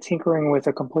started tinkering with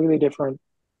a completely different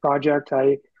project.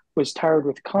 I was tired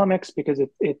with comics because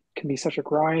it can be such a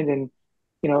grind, and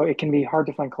it can be hard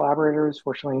to find collaborators.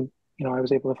 Fortunately, I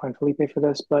was able to find Felipe for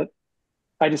this, but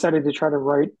I decided to try to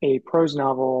write a prose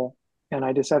novel, and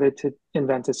I decided to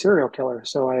invent a serial killer.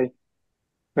 So I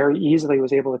very easily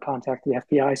was able to contact the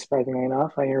FBI, surprisingly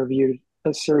enough. I interviewed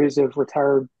a series of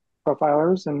retired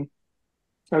profilers, and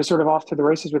I was sort of off to the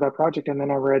races with that project. And then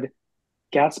I read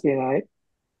Gatsby, and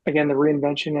again, the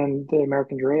reinvention and the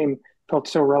American dream felt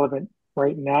so relevant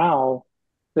right now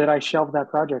that I shelved that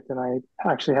project, and I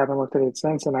actually haven't looked at it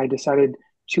since. And I decided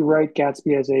to write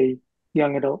Gatsby as a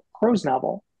young adult prose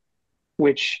novel,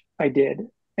 which I did.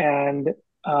 And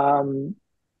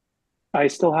I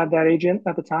still had that agent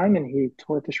at the time, and he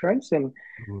tore it to shreds. And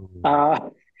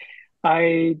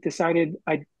I decided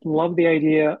I loved the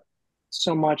idea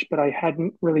so much, but I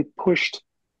hadn't really pushed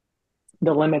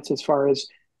the limits as far as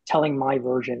telling my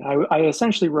version. I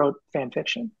essentially wrote fan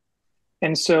fiction.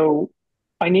 And so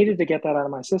I needed to get that out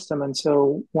of my system. And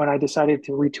so when I decided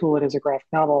to retool it as a graphic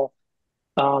novel,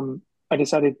 I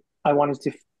decided I wanted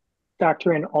to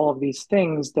factor in all of these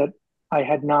things that I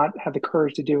had not had the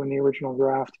courage to do in the original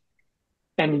draft.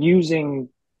 And using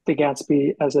the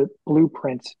Gatsby as a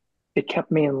blueprint, it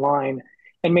kept me in line.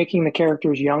 And making the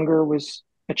characters younger was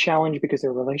a challenge because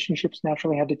their relationships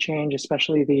naturally had to change,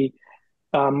 especially the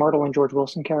Myrtle and George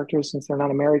Wilson characters, since they're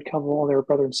not a married couple. They're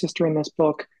brother and sister in this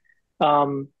book.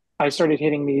 I started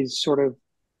hitting these sort of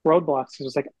roadblocks. It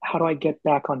was like, how do I get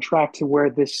back on track to where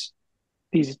these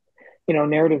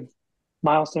narrative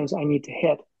milestones I need to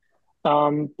hit?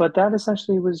 But that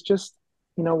essentially was just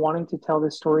wanting to tell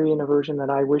this story in a version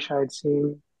that I wish I had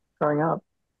seen growing up.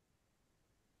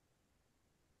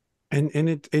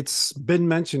 And it's been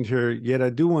mentioned here, yet I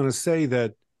do want to say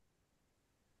that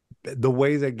the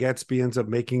way that Gatsby ends up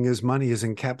making his money is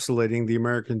encapsulating the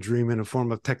American dream in a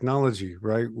form of technology,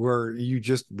 right? Where you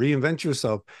just reinvent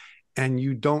yourself, and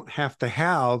you don't have to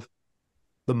have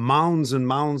the mounds and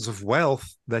mounds of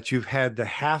wealth that you've had to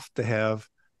have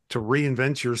to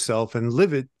reinvent yourself and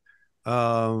live it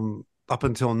up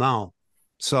until now.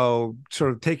 So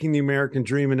sort of taking the American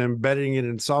dream and embedding it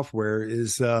in software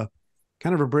is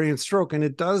kind of a brilliant stroke. And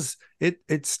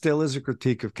it still is a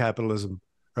critique of capitalism,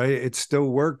 right? It still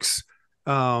works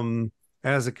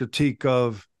as a critique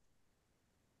of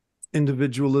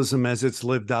individualism as it's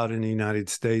lived out in the United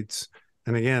States.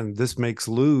 And again, this makes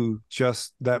Lou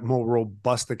just that more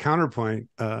robust a counterpoint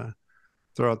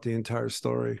throughout the entire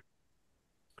story.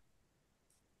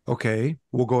 Okay,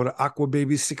 we'll go to Aqua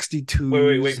Baby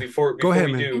 62. Wait. Before ahead,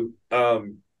 we do,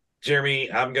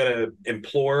 Jeremy, I'm going to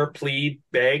implore, plead,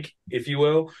 beg, if you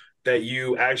will, that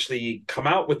you actually come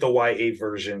out with the YA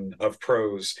version of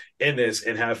prose in this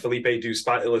and have Felipe do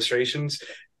spot illustrations,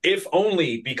 if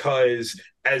only because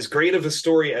as great of a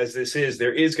story as this is,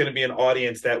 there is going to be an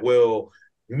audience that will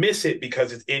miss it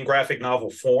because it's in graphic novel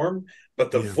form.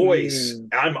 But the voice,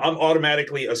 I'm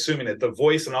automatically assuming that the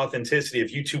voice and authenticity of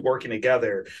you two working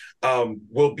together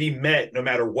will be met no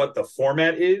matter what the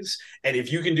format is. And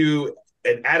if you can do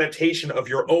an adaptation of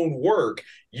your own work,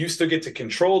 you still get to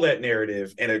control that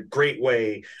narrative in a great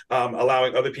way,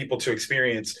 allowing other people to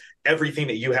experience everything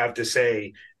that you have to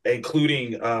say,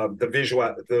 including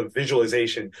the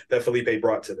visualization that Felipe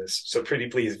brought to this. So pretty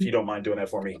please, if you don't mind doing that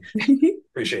for me,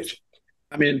 appreciate you.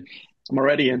 I mean, I'm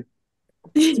already in.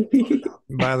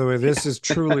 By the way, this is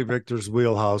truly Victor's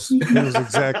wheelhouse. He knows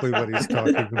exactly what he's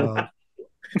talking about.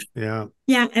 Yeah.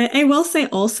 I will say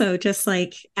also, just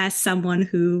like as someone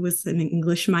who was an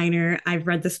English minor, I've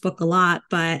read this book a lot,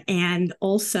 and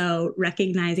also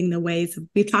recognizing the ways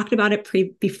we've talked about it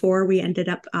before we ended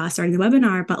up starting the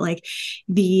webinar, but like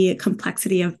the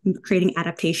complexity of creating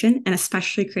adaptation, and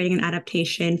especially creating an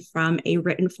adaptation from a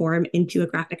written form into a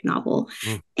graphic novel,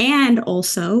 and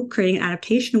also creating an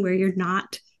adaptation where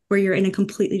you're in a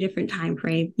completely different time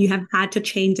frame. You have had to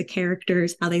change the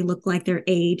characters, how they look like, their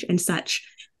age and such,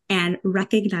 and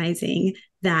recognizing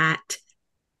that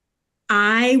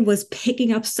I was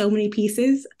picking up so many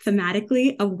pieces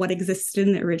thematically of what existed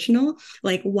in the original.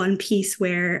 Like one piece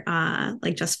where,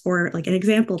 like just for like an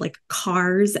example, like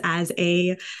cars as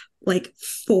a like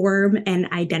form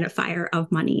and identifier of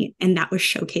money. And that was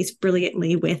showcased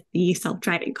brilliantly with the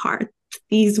self-driving car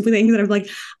these things that I'm like,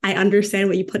 I understand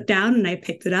what you put down and I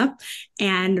picked it up,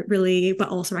 and really, but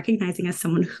also recognizing as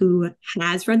someone who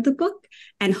has read the book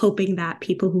and hoping that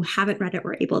people who haven't read it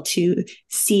were able to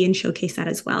see and showcase that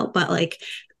as well. But like,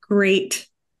 great,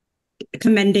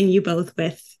 commending you both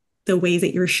with the ways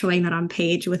that you're showing that on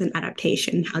page with an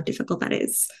adaptation, how difficult that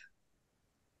is.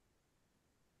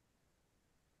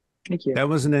 Thank you. That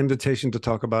was an invitation to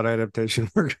talk about adaptation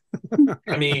work.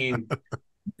 I mean,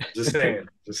 just saying.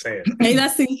 Hey,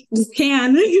 that's the just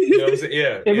can. You know what I'm saying?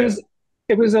 Yeah,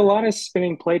 it was a lot of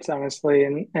spinning plates, honestly,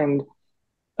 and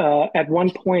at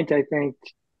one point, I think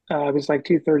I was like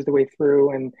 2/3 of the way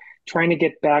through and trying to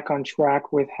get back on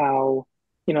track with how,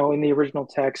 in the original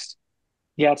text,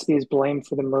 Gatsby is blamed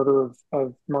for the murder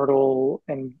of Myrtle,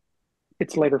 and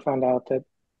it's later found out that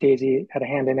Daisy had a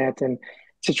hand in it. And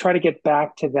to try to get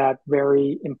back to that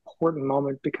very important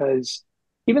moment, because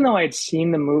even though I had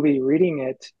seen the movie, reading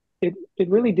it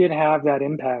really did have that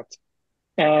impact.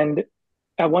 And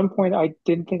at one point, I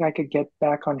didn't think I could get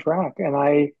back on track. And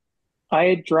I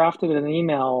had drafted an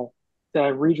email that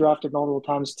I redrafted multiple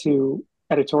times to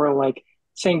editorial, like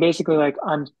saying basically like,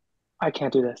 I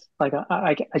can't do this. Like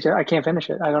I can't finish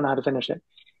it. I don't know how to finish it.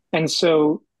 And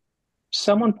so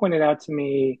someone pointed out to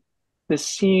me the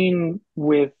scene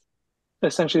with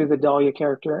essentially the Dahlia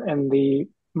character and the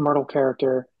Myrtle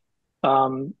character.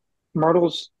 The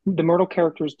Myrtle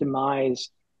character's demise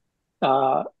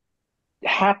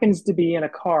happens to be in a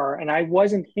car, and I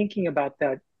wasn't thinking about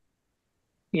that,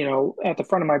 at the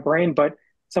front of my brain. But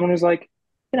someone was like,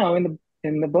 in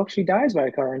the book, she dies by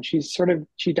a car, and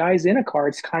she dies in a car.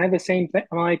 It's kind of the same thing.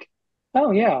 I'm like,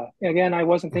 oh yeah. Again, I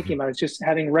wasn't thinking about it. It's just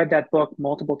having read that book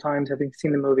multiple times, having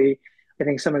seen the movie, I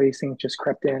think some of these things just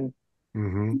crept in.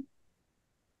 Mm-hmm.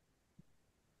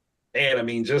 And I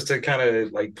mean, just to kind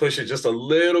of like push it just a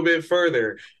little bit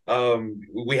further,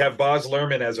 we have Baz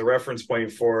Luhrmann as a reference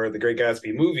point for the Great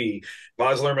Gatsby movie.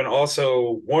 Baz Luhrmann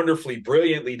also wonderfully,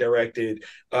 brilliantly directed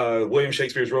William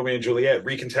Shakespeare's Romeo and Juliet,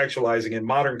 recontextualizing in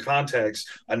modern context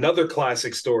another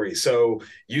classic story. So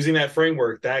using that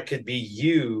framework, that could be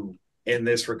you in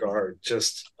this regard.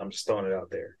 I'm just throwing it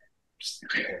out there.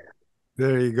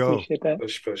 There you go. Appreciate that.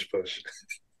 Push.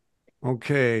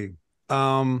 Okay.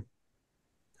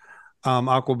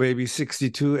 Aqua Baby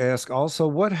 62 asks also,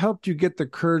 what helped you get the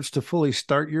courage to fully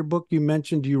start your book? You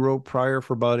mentioned you wrote prior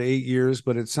for about 8 years,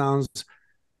 but it sounds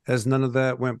as none of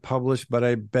that went published, but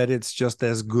I bet it's just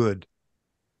as good.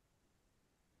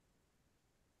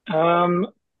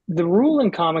 The rule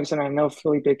in comics, and I know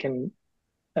Felipe can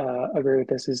agree with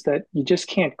this, is that you just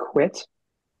can't quit.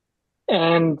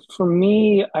 And for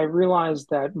me, I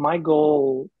realized that my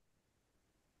goal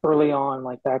early on,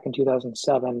 like back in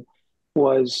 2007,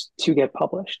 was to get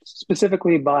published,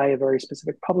 specifically by a very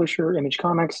specific publisher, Image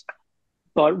Comics.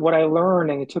 But what I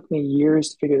learned, and it took me years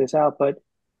to figure this out, but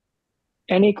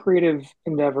any creative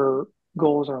endeavor,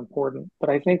 goals are important. But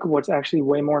I think what's actually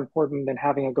way more important than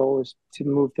having a goal is to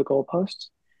move the goalposts.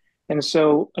 And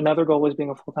so another goal was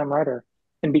being a full-time writer.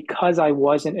 And because I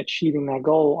wasn't achieving that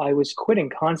goal, I was quitting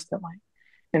constantly.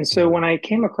 And so when I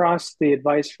came across the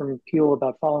advice from Peel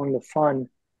about following the fun,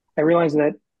 I realized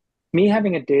that me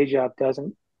having a day job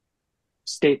doesn't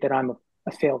state that I'm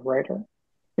a failed writer.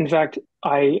 In fact,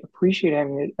 I appreciate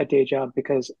having a day job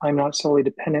because I'm not solely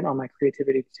dependent on my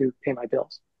creativity to pay my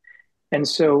bills. And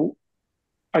so,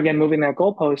 again, moving that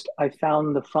goalpost, I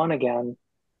found the fun again.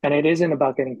 And it isn't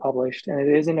about getting published, and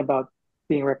it isn't about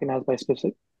being recognized by a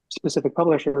specific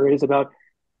publisher. It is about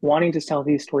wanting to tell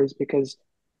these stories because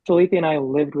Felipe and I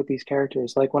lived with these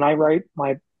characters. Like when I write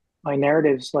my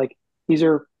narratives, like these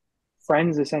are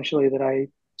friends essentially that I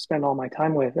spend all my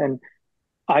time with. And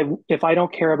if I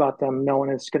don't care about them, no one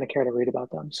is going to care to read about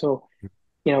them. So,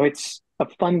 it's a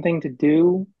fun thing to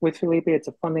do with Felipe. It's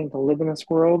a fun thing to live in this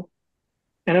world.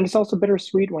 And it's also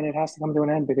bittersweet when it has to come to an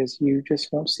end because you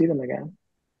just won't see them again.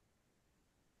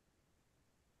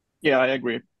 Yeah, I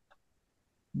agree.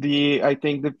 I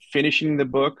think that finishing the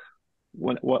book,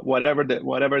 whatever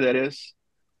that is,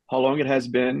 how long it has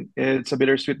been, it's a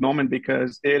bittersweet moment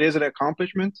because it is an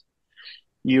accomplishment.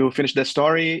 You finish the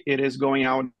story, it is going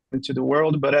out into the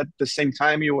world, but at the same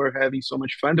time, you were having so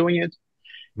much fun doing it.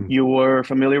 You were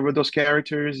familiar with those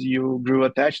characters, you grew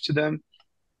attached to them.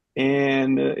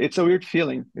 And it's a weird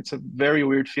feeling. It's a very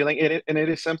weird feeling. And it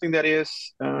is something that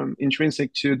is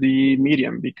intrinsic to the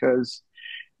medium because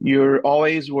you're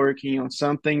always working on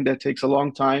something that takes a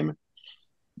long time.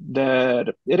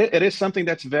 That it is something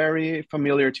that's very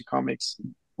familiar to comics.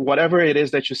 Whatever it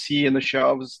is that you see in the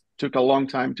shelves took a long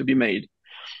time to be made.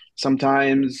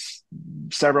 sometimes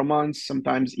several months,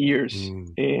 sometimes years.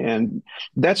 And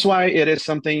that's why it is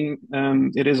something,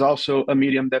 it is also a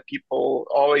medium that people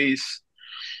always,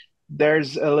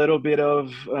 there's a little bit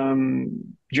of,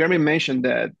 Jeremy mentioned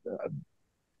that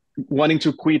wanting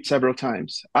to quit several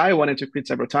times. I wanted to quit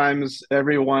several times.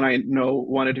 Everyone I know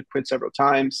wanted to quit several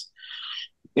times.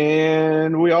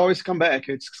 And we always come back.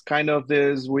 It's kind of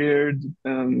this weird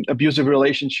abusive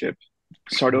relationship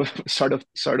sort of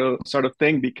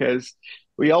thing, because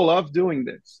we all love doing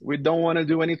this. We don't want to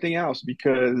do anything else,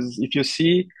 because if you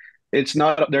see, there's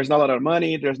not a lot of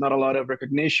money, there's not a lot of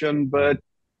recognition, but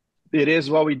it is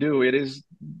what we do. It is,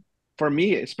 for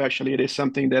me especially, it is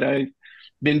something that I've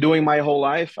been doing my whole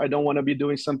life. I don't want to be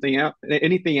doing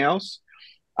anything else.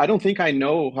 I don't think I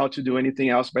know how to do anything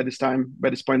else by this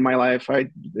point in my life. I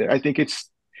think it's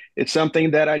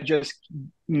something that I just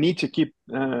need to keep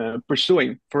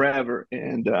pursuing forever.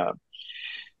 And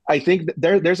I think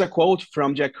there's a quote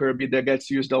from Jack Kirby that gets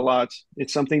used a lot.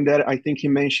 It's something that I think he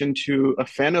mentioned to a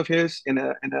fan of his in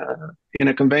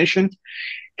a convention.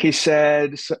 He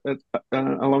said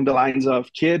along the lines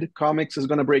of, "Kid, comics is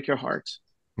going to break your heart."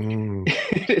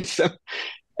 It's,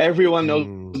 everyone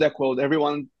knows that quote.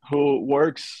 Everyone who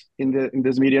works in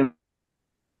this medium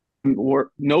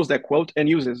knows that quote and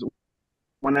uses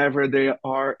whenever they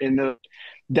are in a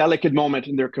delicate moment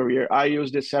in their career. I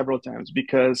used this several times,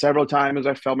 because several times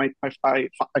I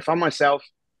found myself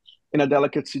in a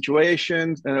delicate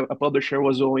situation. A publisher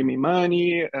was owing me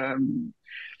money,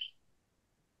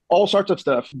 all sorts of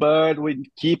stuff. But we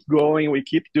keep going, we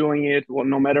keep doing it,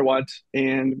 no matter what.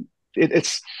 And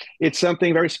it's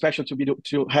something very special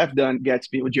to have done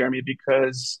Gatsby with Jeremy,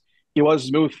 because it was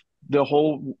smooth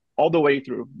all the way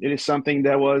through. It is something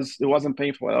that it wasn't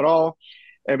painful at all.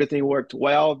 Everything worked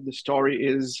well. The story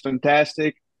is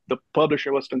fantastic. The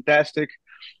publisher was fantastic.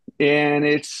 And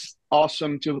it's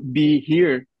awesome to be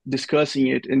here discussing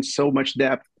it in so much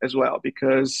depth as well,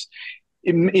 because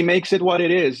it makes it what it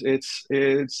is. It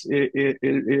is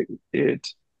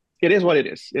what it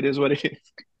is. It is what it is.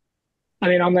 I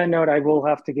mean, on that note, I will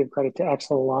have to give credit to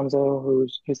Axel Alonso,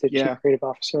 who's the Chief Creative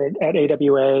Officer at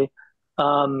AWA.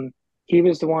 He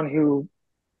was the one who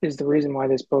is the reason why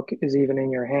this book is even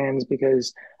in your hands,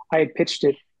 because I had pitched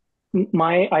it.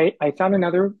 I found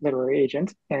another literary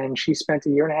agent, and she spent a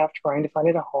year and a half trying to find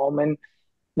it a home, and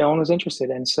no one was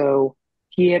interested. And so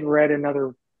he had read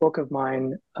another book of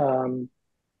mine and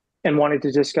wanted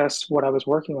to discuss what I was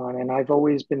working on. And I've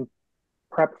always been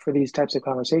prepped for these types of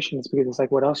conversations, because it's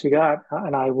like, what else you got?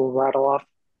 And I will rattle off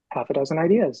half a dozen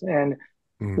ideas. And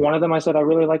one of them, I said, I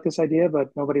really like this idea,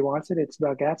 but nobody wants it. It's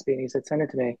about Gatsby. And he said, send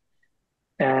it to me.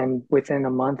 And within a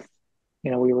month,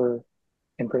 we were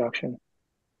in production.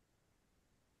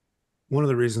 One of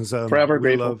the reasons forever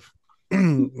grateful.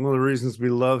 One of the reasons we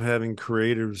love having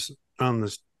creators on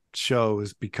this show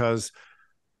is because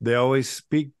they always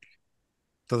speak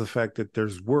to the fact that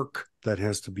there's work that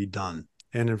has to be done.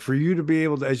 And for you to be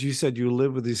able to, as you said, you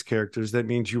live with these characters, that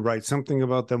means you write something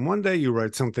about them one day, you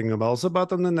write something else about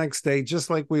them the next day, just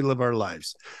like we live our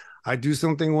lives. I do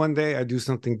something one day, I do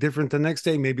something different the next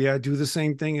day. Maybe I do the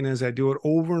same thing. And as I do it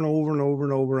over and over and over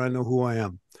and over, I know who I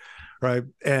am. Right.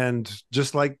 And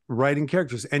just like writing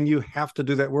characters, and you have to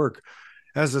do that work.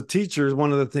 As a teacher,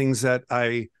 one of the things that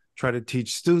I try to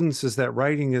teach students is that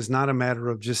writing is not a matter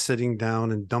of just sitting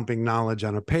down and dumping knowledge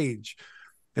on a page.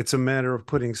 It's a matter of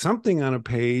putting something on a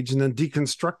page and then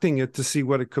deconstructing it to see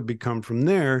what it could become from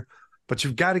there. But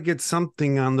you've got to get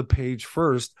something on the page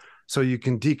first so you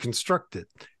can deconstruct it.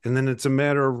 And then it's a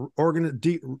matter of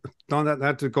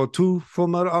not to go too Full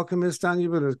Metal Alchemist on you,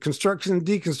 but construction and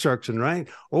deconstruction, right?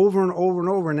 Over and over and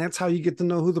over. And that's how you get to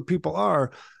know who the people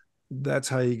are. That's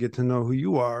how you get to know who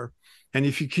you are. And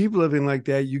if you keep living like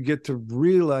that, you get to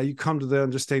realize, you come to the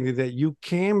understanding that you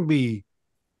can be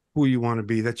who you want to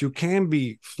be, that you can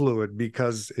be fluid,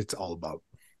 because it's all about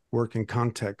work and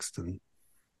context, and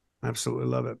absolutely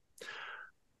love it.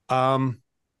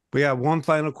 We have one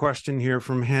final question here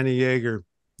from Hannah Yeager.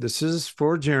 This is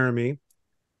for Jeremy.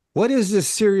 What is this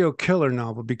serial killer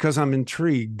novel? Because I'm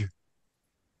intrigued.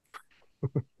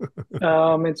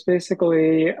 It's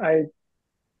basically, I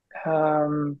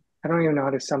don't even know how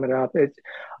to sum it up.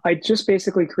 I just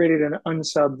basically created an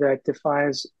unsub that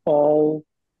defies all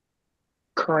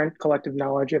current collective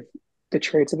knowledge of the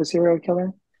traits of a serial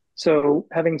killer. So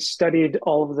having studied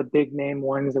all of the big name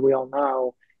ones that we all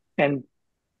know, and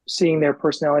seeing their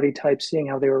personality types, seeing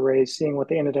how they were raised, seeing what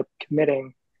they ended up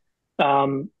committing,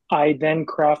 I then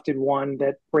crafted one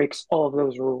that breaks all of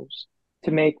those rules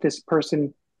to make this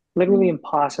person literally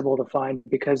impossible to find,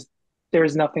 because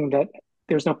there's no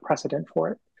precedent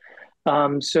for it.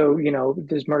 So,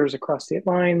 there's murders across state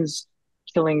lines,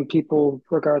 killing people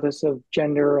regardless of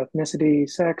gender, ethnicity,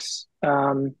 sex.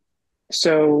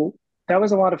 So that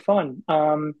was a lot of fun.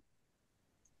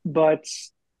 But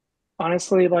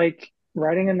honestly, like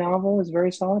writing a novel is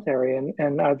very solitary,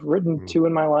 and I've written two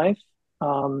in my life.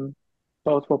 Um,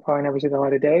 Both will probably never see the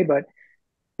light of day, but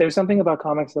there's something about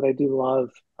comics that I do love,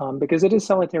 because it is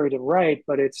solitary to write,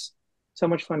 but it's so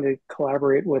much fun to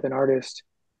collaborate with an artist.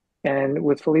 And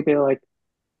with Felipe, like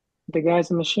the guy's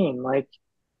a machine. Like,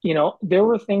 there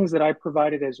were things that I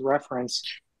provided as reference,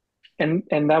 and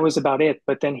that was about it.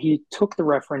 But then he took the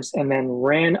reference and then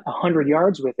ran 100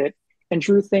 yards with it and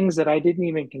drew things that I didn't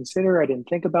even consider, I didn't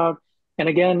think about. And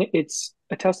again, it's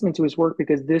a testament to his work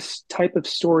because this type of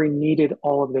story needed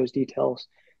all of those details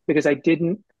because I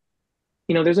didn't,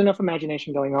 there's enough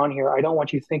imagination going on here. I don't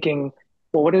want you thinking,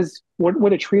 well, what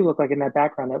would a tree look like in that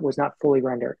background that was not fully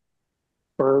rendered?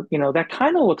 Or, that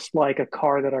kind of looks like a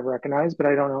car that I recognize, but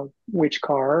I don't know which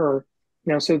car.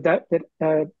 Or, so that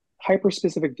hyper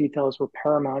specific details were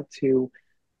paramount to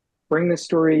bring the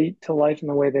story to life in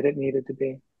the way that it needed to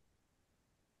be.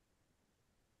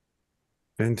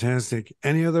 Fantastic.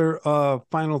 Any other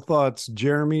final thoughts,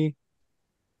 Jeremy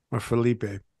or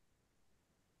Felipe?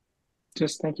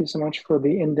 Just thank you so much for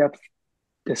the in-depth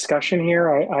discussion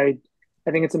here. I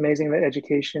think it's amazing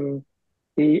that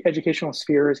the educational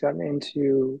sphere has gotten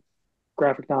into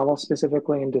graphic novels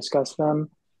specifically and discussed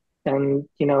them. And,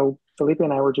 Felipe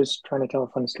and I were just trying to tell a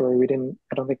fun story.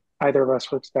 I don't think either of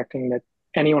us were expecting that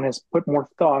anyone has put more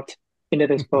thought into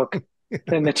this book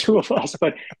than the two of us,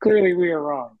 but clearly we are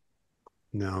wrong.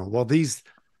 No, well, this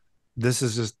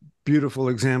is just beautiful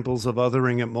examples of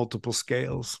othering at multiple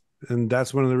scales. And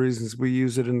that's one of the reasons we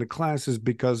use it in the class is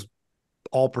because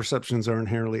all perceptions are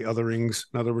inherently otherings.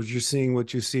 In other words, you're seeing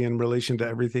what you see in relation to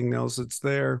everything else that's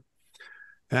there.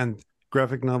 And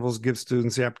graphic novels give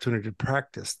students the opportunity to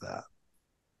practice that.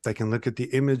 They can look at the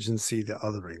image and see the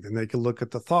othering. Then they can look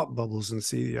at the thought bubbles and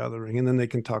see the othering. And then they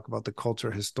can talk about the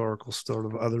culture, historical sort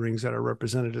of otherings that are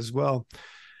represented as well.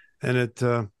 And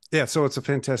so it's a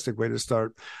fantastic way to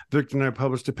start. Victor and I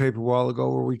published a paper a while ago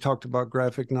where we talked about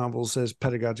graphic novels as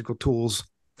pedagogical tools,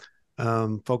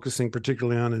 focusing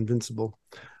particularly on Invincible.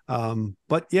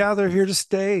 But yeah, they're here to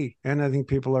stay. And I think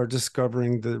people are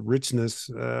discovering the richness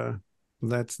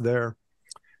that's there.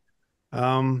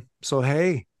 So,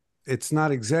 hey, it's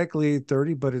not exactly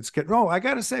 30, but it's getting, I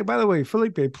got to say, by the way,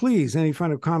 Felipe, please, any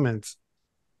final comments?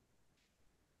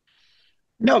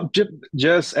 No,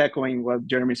 just echoing what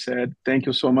Jeremy said. Thank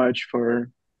you so much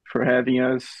for having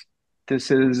us.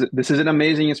 This is an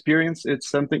amazing experience. It's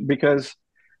something because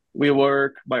we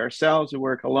work by ourselves, we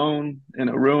work alone in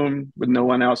a room with no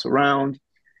one else around.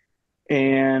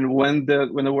 And when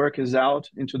the work is out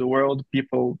into the world,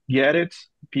 people get it,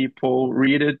 people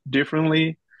read it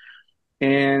differently.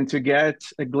 And to get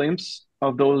a glimpse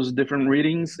of those different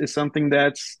readings is something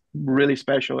that's really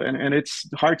special. And it's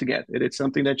hard to get. It's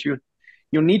something that you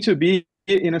need to be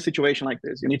in a situation like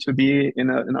this. You need to be in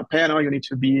a panel. You need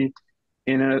to be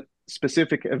in a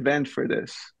specific event for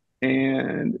this.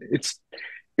 And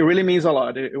it really means a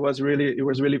lot. It was really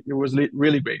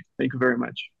great. Thank you very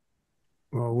much.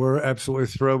 Well, we're absolutely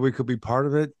thrilled we could be part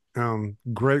of it.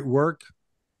 Great work,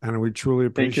 and we truly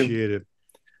appreciate it.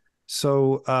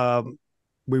 So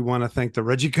we want to thank the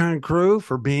ReggieCon crew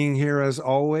for being here as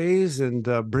always and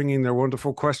bringing their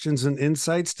wonderful questions and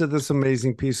insights to this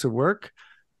amazing piece of work.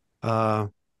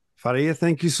 Farhia,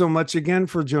 thank you so much again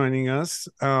for joining us.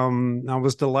 I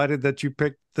was delighted that you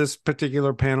picked this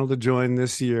particular panel to join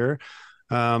this year.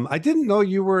 I didn't know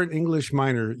you were an English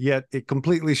minor, yet it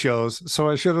completely shows. So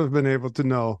I should have been able to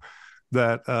know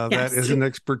that that is an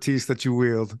expertise that you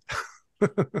wield.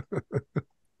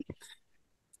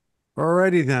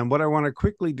 Alrighty then. What I want to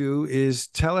quickly do is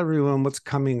tell everyone what's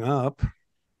coming up.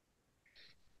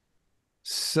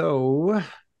 So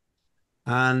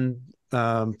on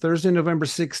Thursday, November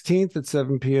 16th at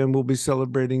 7 p.m., we'll be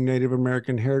celebrating Native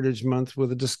American Heritage Month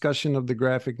with a discussion of the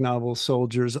graphic novel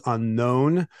Soldiers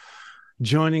Unknown.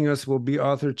 Joining us will be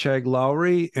author Chag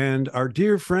Lowry and our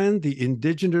dear friend, the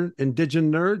indigenous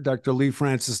nerd, Dr. Lee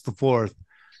Francis IV.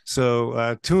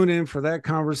 So tune in for that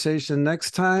conversation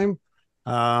next time.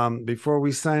 Before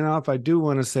we sign off, I do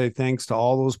want to say thanks to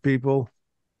all those people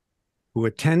who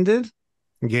attended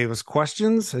and gave us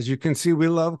questions. As you can see, we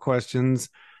love questions.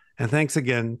 And thanks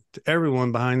again to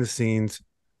everyone behind the scenes,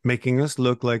 making us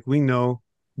look like we know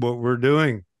what we're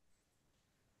doing.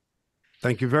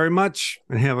 Thank you very much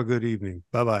and have a good evening.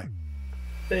 Bye-bye.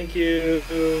 Thank you.